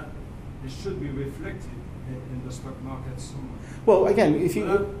 and that it should be reflected in the stock market somewhere. Well, again, if you,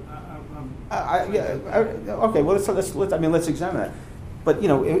 okay, well let's examine that. But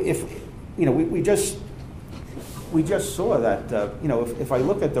we just saw that if I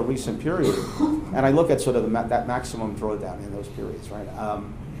look at the recent period and I look at sort of that maximum drawdown in those periods, right?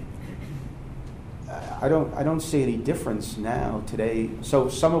 I don't see any difference now today. So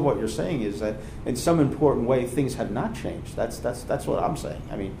some of what you're saying is that in some important way things have not changed. That's what I'm saying.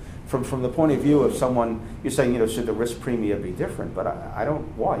 I mean, from the point of view of someone, you're saying, should the risk premium be different? But I don't.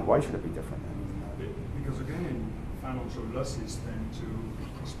 Why should it be different? I mean, because again, financial losses tend to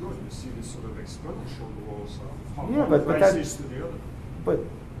explode. You see this sort of exponential growth of one crisis to the other. But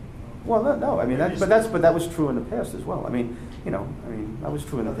well, no. I mean, but that was true in the past as well. I mean, that was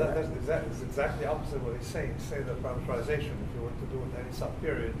true in the past. That's exactly opposite of what he's saying. He's saying that parameterization, if you were to do it in any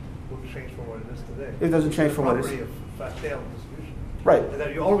sub-period, wouldn't change from what it is today. It doesn't change from what it is. The property of fat tail distribution. Right. And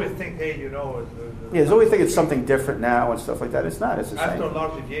then you always think, hey, there's always think it's something different now and stuff like that. It's not. It's the same. After a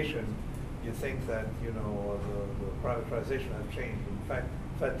large deviation, you think that the parameterization has changed. In fact,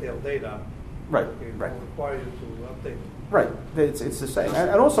 fat tail data right. will require you to update it. Right. It's the same.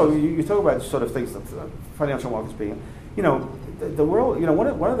 And also, you talk about sort of things that financial markets being, the world.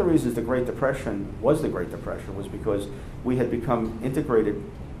 One of the reasons the Great Depression was because we had become integrated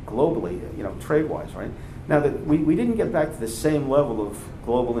globally, trade-wise, right? Now that we didn't get back to the same level of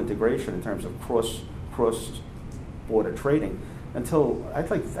global integration in terms of cross-border trading until I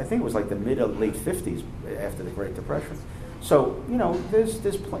think it was like the mid or late 50s after the Great Depression. So there's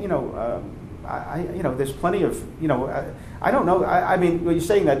plenty of I don't know. I mean, when you're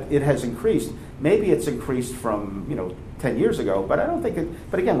saying that it has increased, maybe it's increased from 10 years ago, but I don't think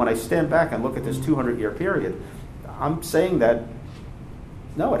it. But again, when I stand back and look at this 200-year period, I'm saying that.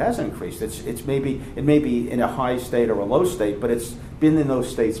 No, it hasn't increased. It may be in a high state or a low state, but it's been in those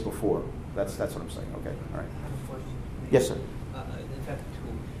states before. That's what I'm saying. Okay, all right. Yes, sir. In fact,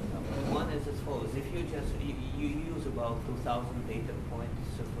 two. One is as follows: if you use about 2,000 data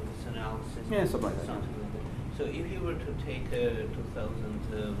points for this analysis, something like that. So if you were to take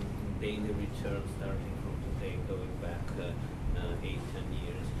 2,000 daily returns starting from today, going back 8-10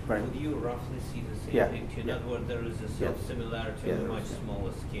 years. Right. Would you roughly see the same picture? In other words, there is a self-similarity on a much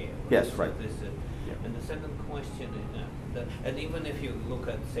smaller scale. Right? Yes, so right. And the second question, and even if you look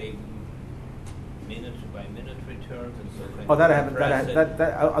at, say, minute-by-minute returns and so on. Oh, that I haven't.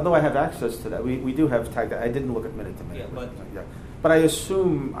 Although I have access to that, we do have tag. I didn't look at minute-to-minute. Yeah, but I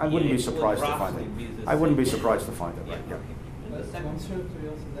assume I wouldn't be surprised to find it. I wouldn't be surprised to find it. Right. Yeah. And the answer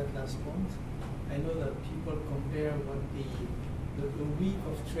to that last point, I know that people compare what the week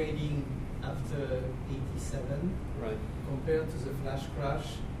of trading after 87 compared to the flash crash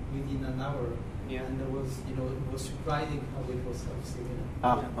within an hour. Yeah. And there was, it was surprising how it was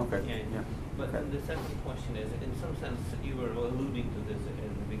similar. Okay. Yeah. But the second question is, in some sense, you were alluding to this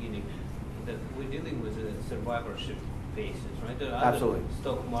in the beginning, that we're dealing with a survivorship basis, right? There are Absolutely. Other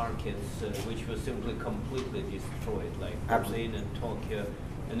stock markets which were simply completely destroyed, like Berlin and Tokyo,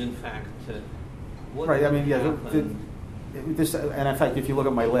 and in fact, what right? I mean, happened? This, and in fact, if you look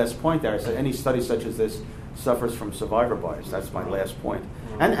at my last point there, I said any study such as this suffers from survivor bias. That's my last point.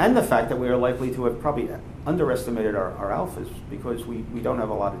 And the fact that we are likely to have probably underestimated our alphas because we don't have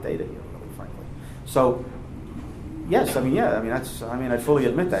a lot of data here, really, frankly. So, yes, I fully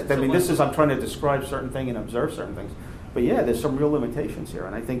admit that. I'm trying to describe certain things and observe certain things. But yeah, there's some real limitations here,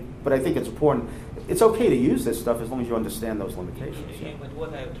 and I think it's important. It's okay to use this stuff as long as you understand those limitations. Yeah. But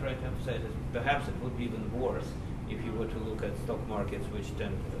what I try to emphasize is perhaps it would be even worse if you were to look at stock markets which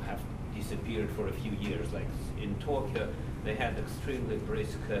then have disappeared for a few years. Like in Tokyo, they had extremely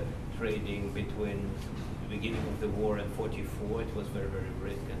brisk trading between the beginning of the war and 44. It was very, very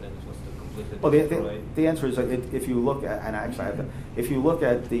brisk, and then it was completely destroyed. The answer is if you look at, and actually I have if you look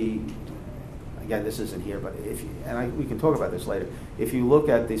at the, again, this isn't here, but we can talk about this later. If you look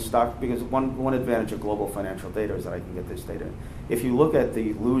at the stock, because one advantage of global financial data is that I can get this data. If you look at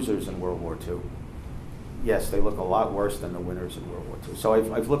the losers in World War II, yes, they look a lot worse than the winners in World War II. So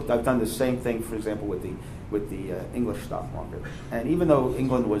I've done the same thing, for example, with the English stock market. And even though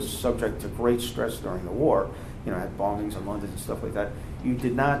England was subject to great stress during the war, had bombings in London and stuff like that,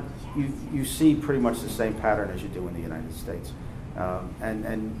 you see pretty much the same pattern as you do in the United States.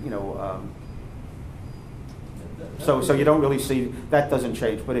 So you don't really see, that doesn't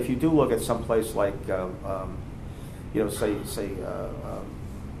change. But if you do look at some place like, say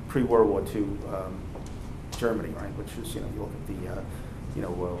pre-World War II Germany, right, which is, you look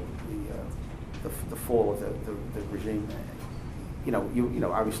at the fall of the regime,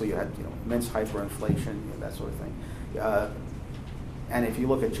 obviously you had, immense hyperinflation, that sort of thing. And if you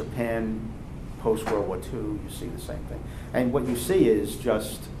look at Japan post-World War II, you see the same thing. And what you see is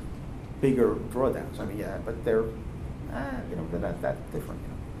just bigger drawdowns. I mean, but they're not that different.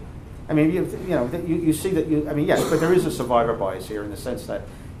 I mean, you see that. But there is a survivor bias here in the sense that,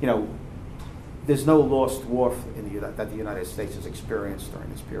 there's no lost war that the United States has experienced during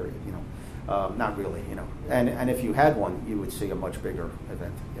this period. Not really. And if you had one, you would see a much bigger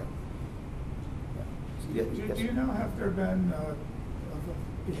event. Yeah. Do you know, have there been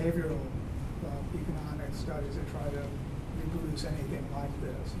behavioral economic studies that try to reproduce anything like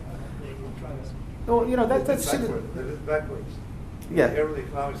this? Well, that's backwards. Yeah. Behavioral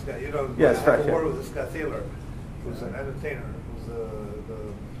economics guy. Yes, I had a war with this guy Thaler, who's an entertainer, who's the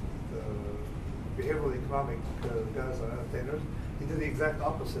behavioral economic guys are entertainers. He did the exact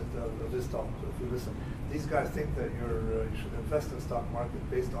opposite of this talk. So if you listen, these guys think that you should invest in the stock market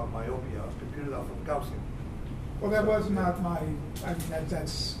based on myopia, computed off of Gaussian. Well, that was not my.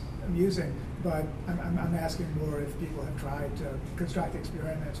 That's amusing, but I'm asking more if people have tried to construct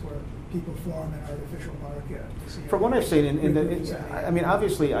experiments where people form an artificial market. To see From what I've seen,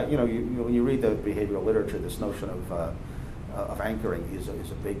 obviously, when you read the behavioral literature, this notion of anchoring is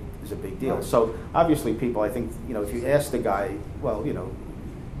a big deal. Right. So obviously, people, I think, if you ask the guy, well,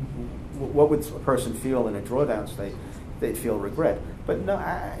 what would a person feel in a drawdown state? They'd feel regret. But no,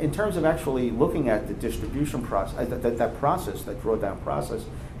 in terms of actually looking at the distribution process, that process, that drawdown process,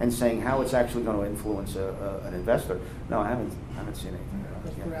 and saying how it's actually going to influence an investor, no, I haven't seen anything.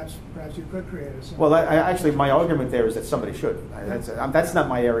 Perhaps you could create a. Well, actually, my argument there is that somebody should. That's not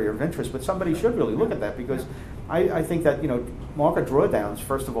my area of interest, but somebody should really look at that, because I think that market drawdowns,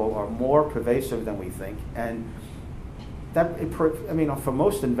 first of all, are more pervasive than we think, and that for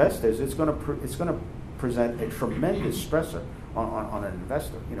most investors, it's going to present a tremendous stressor on an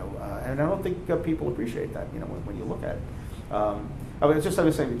investor, and I don't think people appreciate that, when you look at it. I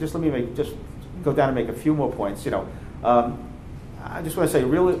was saying, let me go down and make a few more points. I just want to say a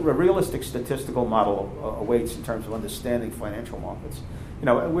realistic statistical model awaits in terms of understanding financial markets.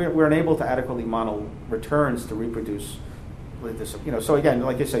 We're unable to adequately model returns to reproduce with this. So again,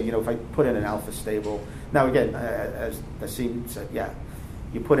 like I said, if I put in an alpha stable, now again, as Nassim said, yeah.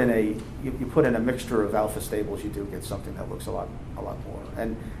 You put in a mixture of alpha stables, you do get something that looks a lot more.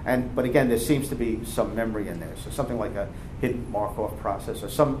 But again, there seems to be some memory in there. So something like a hidden Markov process, or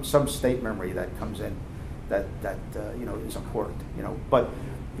some state memory that comes in that is important. But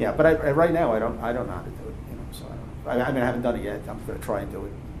right now I don't know how to do it. So I haven't done it yet. I'm going to try and do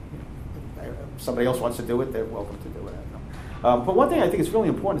it. If somebody else wants to do it, they're welcome to do it. But one thing I think is really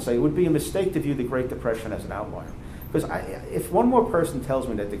important to say: it would be a mistake to view the Great Depression as an outlier. Because if one more person tells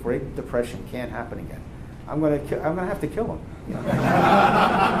me that the Great Depression can't happen again, I'm gonna have to kill them. They're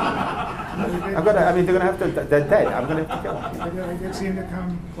gonna have to. They're dead. I'm gonna have to kill them. They seem to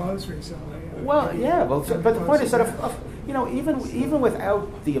come close recently. Well, yeah. Well, but the point is that even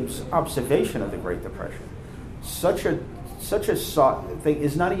without the observation of the Great Depression, such a thing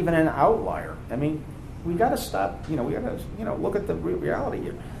is not even an outlier. We got to stop. We got to look at the reality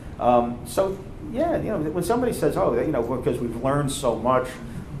here. When somebody says, because we've learned so much,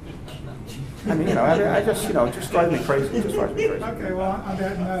 it just drives me crazy. Okay, well, on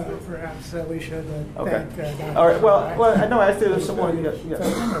that note, perhaps we should thank Dr. All right, well, no, I think there's some more. Yes,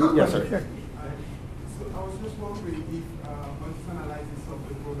 sir. So I was just wondering if, on this analysis of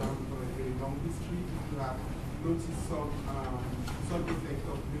the drawdown for a very long history, if you have noticed some effect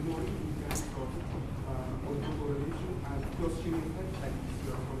of memory in terms of autocorrelation and clustering effect, like this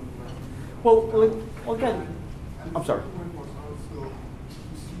you are talking about. Well, again, I'm sorry. The point was also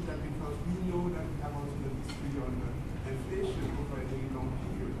to see that because we know that we have also the history on inflation over a very long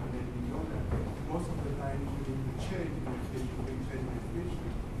period, and then we know that most of the time during the change in inflation, we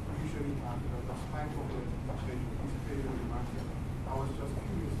usually have a spike of the change in this period of the market. I was just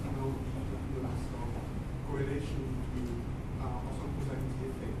curious to know if you have some correlation between or some causality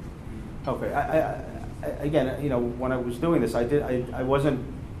effect. Okay. Again, when I was doing this, I wasn't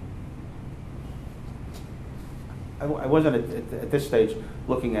at this stage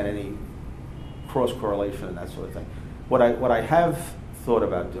looking at any cross correlation and that sort of thing. What I have thought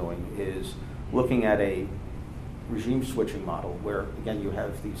about doing is looking at a regime switching model where, again, you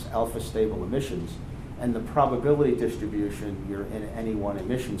have these alpha stable emissions, and the probability distribution you're in any one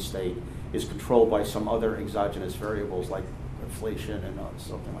emission state is controlled by some other exogenous variables like inflation and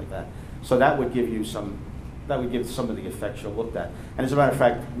something like that. So that would give you some of the effects you looked at. And as a matter of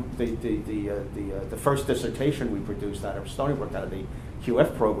fact, the first dissertation we produced out of Stony Brook, out of the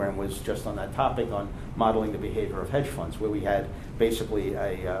QF program, was just on that topic, on modeling the behavior of hedge funds, where we had basically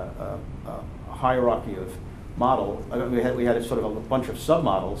a hierarchy of model. We had a sort of a bunch of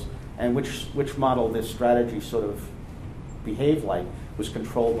submodels, and which model this strategy sort of behaved like was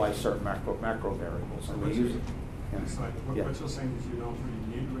controlled by certain macro variables, and we use it. What you're saying is you don't really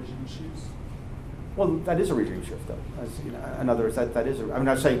need regime shifts? Well, that is a regime shift, though. In other words, that is. I'm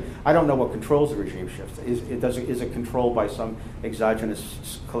not saying I don't know what controls the regime shift. Is it controlled by some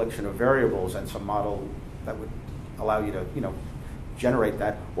exogenous collection of variables and some model that would allow you to generate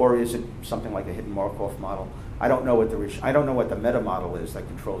that, or is it something like a hidden Markov model? I don't know what the meta model is that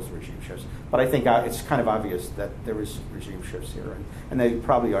controls the regime shifts. But I think it's kind of obvious that there is regime shifts here, and they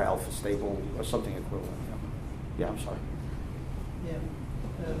probably are alpha stable or something equivalent. Yeah, I'm sorry. Yeah.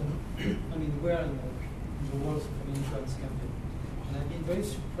 I mean, we're in the world of an insurance company, and I've been very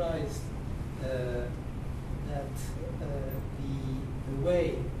surprised that the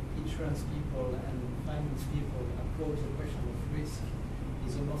way insurance people and finance people approach the question of risk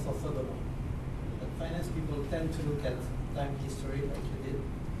is almost orthogonal. But finance people tend to look at time history, like you did.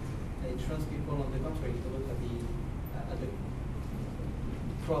 Insurance people, on the contrary, to look at the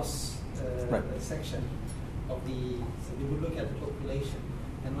cross section of the. So they would look at the population.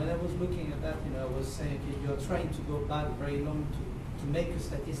 And when I was looking at that, I was saying, okay, you're trying to go back very long to make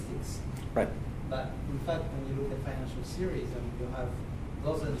statistics. Right. But in fact, when you look at financial series, I mean, you have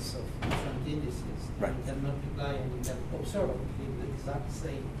dozens of different indices. Right. You can multiply and you can observe the exact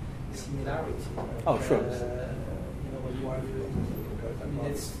same similarity. Oh, sure. When you are doing, I mean,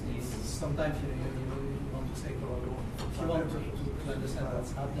 it's sometimes you want to say, well, if you want to understand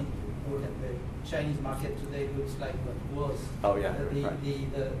what's happening, look at the Chinese market today looks like what was. Oh yeah. The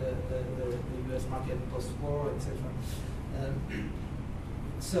U.S. market post-war, etc.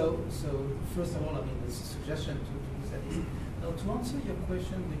 So first of all, I mean, there's a suggestion to do that. Now, to answer your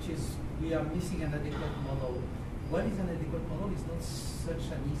question, which is we are missing an adequate model. What is an adequate model is not such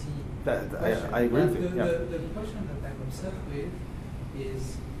an easy question. I agree with you. The question that I'm upset with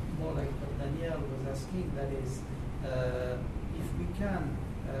is more like what Daniel was asking. That is, if we can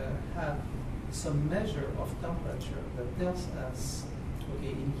have some measure of temperature that tells us,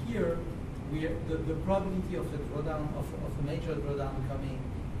 okay, in here, the probability of a drawdown, of a major drawdown coming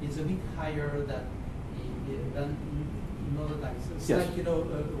is a bit higher than in other times. It's yes. like, a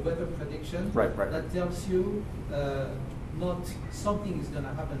weather prediction right. that tells you not something is going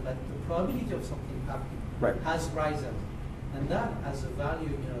to happen, but the probability of something happening has risen. And that has a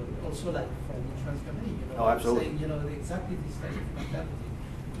value, also like for an insurance company, absolutely. saying, exactly this type of mentality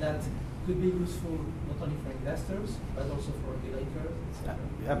that could be useful not only for investors but also for regulators, etc.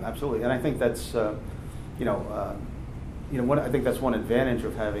 Yeah, absolutely. And I think that's, I think that's one advantage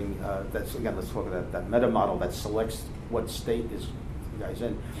of having. That's again, let's talk about that meta model that selects what state is the guy's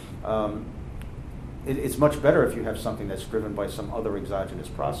in. It's much better if you have something that's driven by some other exogenous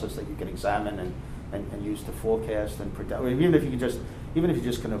process that you can examine and use to forecast and predict. I mean, even if you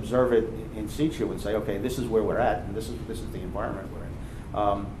just can observe it in situ and say, okay, this is where we're at, and this is the environment we're in.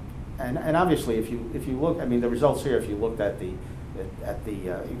 And obviously, if you look, I mean, the results here, if you looked at the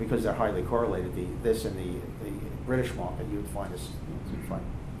because they're highly correlated, this and the British market, you'd find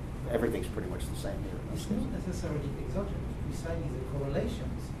everything's pretty much the same here. It's not necessarily exogenous. Precisely the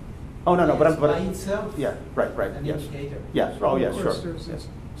correlations. Oh no, but by itself. Yeah, right. An Yes. indicator. Yes. Oh yes, Of sure. course, there's this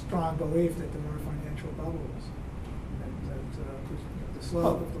strong belief that there are financial bubbles, and that the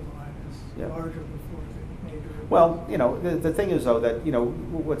slope of the line is larger before the major. Well, the thing is though that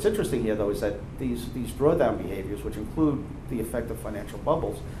what's interesting here though is that these drawdown behaviors, which include the effect of financial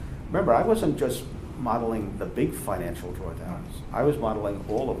bubbles. Remember, I wasn't just modeling the big financial drawdowns. I was modeling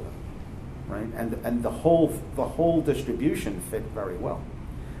all of them, right? And the whole distribution fit very well.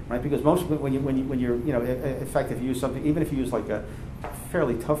 Right, because most when you're in fact, if you use something, even if you use like a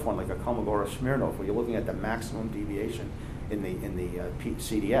fairly tough one like a Kolmogorov-Smirnov, where you're looking at the maximum deviation in the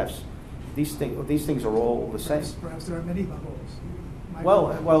CDFs, these things are all the same. Perhaps there are many bubbles.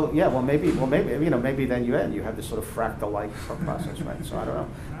 Maybe then you have this sort of fractal-like process, right? So I don't know,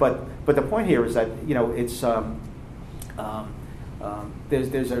 but the point here is that it's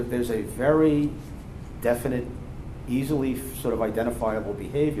there's a very definite, easily sort of identifiable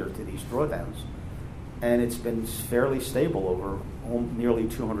behavior to these drawdowns, and it's been fairly stable over nearly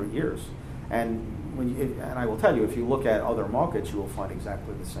 200 years. And and I will tell you, if you look at other markets, you will find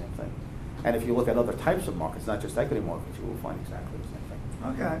exactly the same thing. And if you look at other types of markets, not just equity markets, you will find exactly the same thing.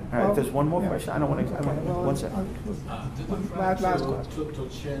 Okay. All right. There's one more question. I don't want to. One second. Last question. To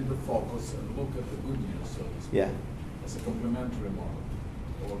change the focus and look at the good news, so to speak, as a complementary model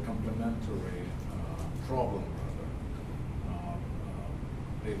or complementary problem.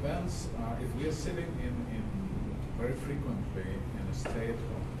 The events, if we are sitting in very frequently in a state of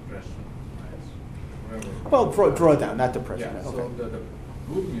depression, right? Well, drawdown, not depression. Yeah. Okay. So the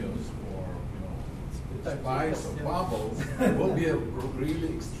good news, or spikes or bubbles, will be a really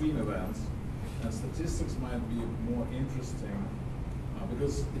extreme events, and statistics might be more interesting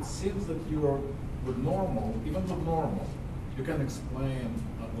because it seems that you're with normal, even with normal, you can explain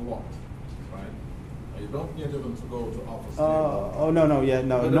a lot, right? You don't need even to go to office table. Oh, no, yeah,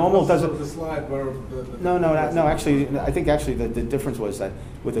 no. But Normal doesn't. The slide where No. Actually, I think the difference was that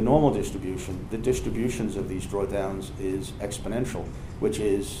with the normal distribution, the distributions of these drawdowns is exponential, which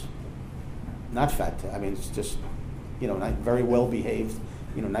is not fat. I mean, it's just, very well behaved,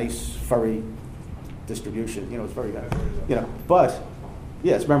 nice furry distribution. It's very, but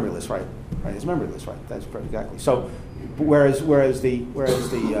yeah, it's memoryless, right? Right, it's memoryless, right? That's exactly. So, whereas the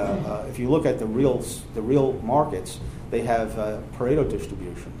if you look at the real markets, they have Pareto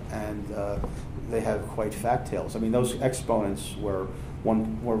distribution, and they have quite fat tails. I mean, those exponents were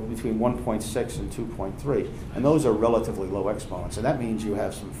between 1.6 and 2.3, and those are relatively low exponents, and that means you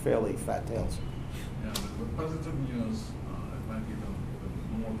have some fairly fat tails. Yeah, but positive news, it might be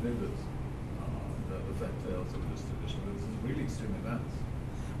even more vivid, the fat tails of distribution. This is really extreme events.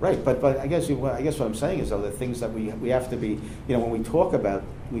 Right, but I guess what I'm saying is, though, the things that we have to be, when we talk about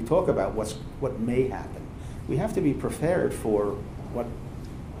what may happen, we have to be prepared for what,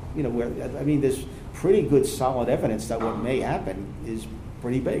 there's pretty good solid evidence that what may happen is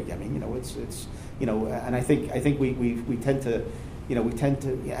pretty big. I mean, it's and I think we tend to,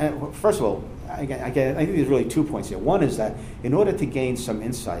 first of all, I think there's really 2 points here. One is that in order to gain some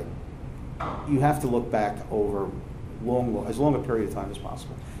insight, you have to look back over as long a period of time as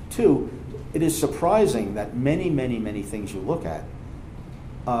possible. Two, it is surprising that many things you look at,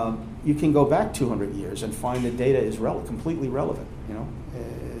 you can go back 200 years and find the data is completely relevant.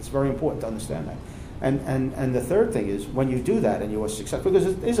 It's very important to understand that. And the third thing is, when you do that and you are successful, because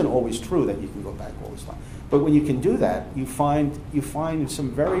it isn't always true that you can go back all this time, but when you can do that, you find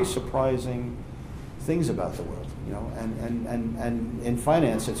some very surprising things about the world. And in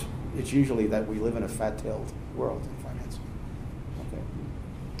finance, it's usually that we live in a fat-tailed world in finance.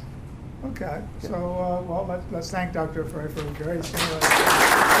 Okay, so let's thank Dr. Frey for a very similar.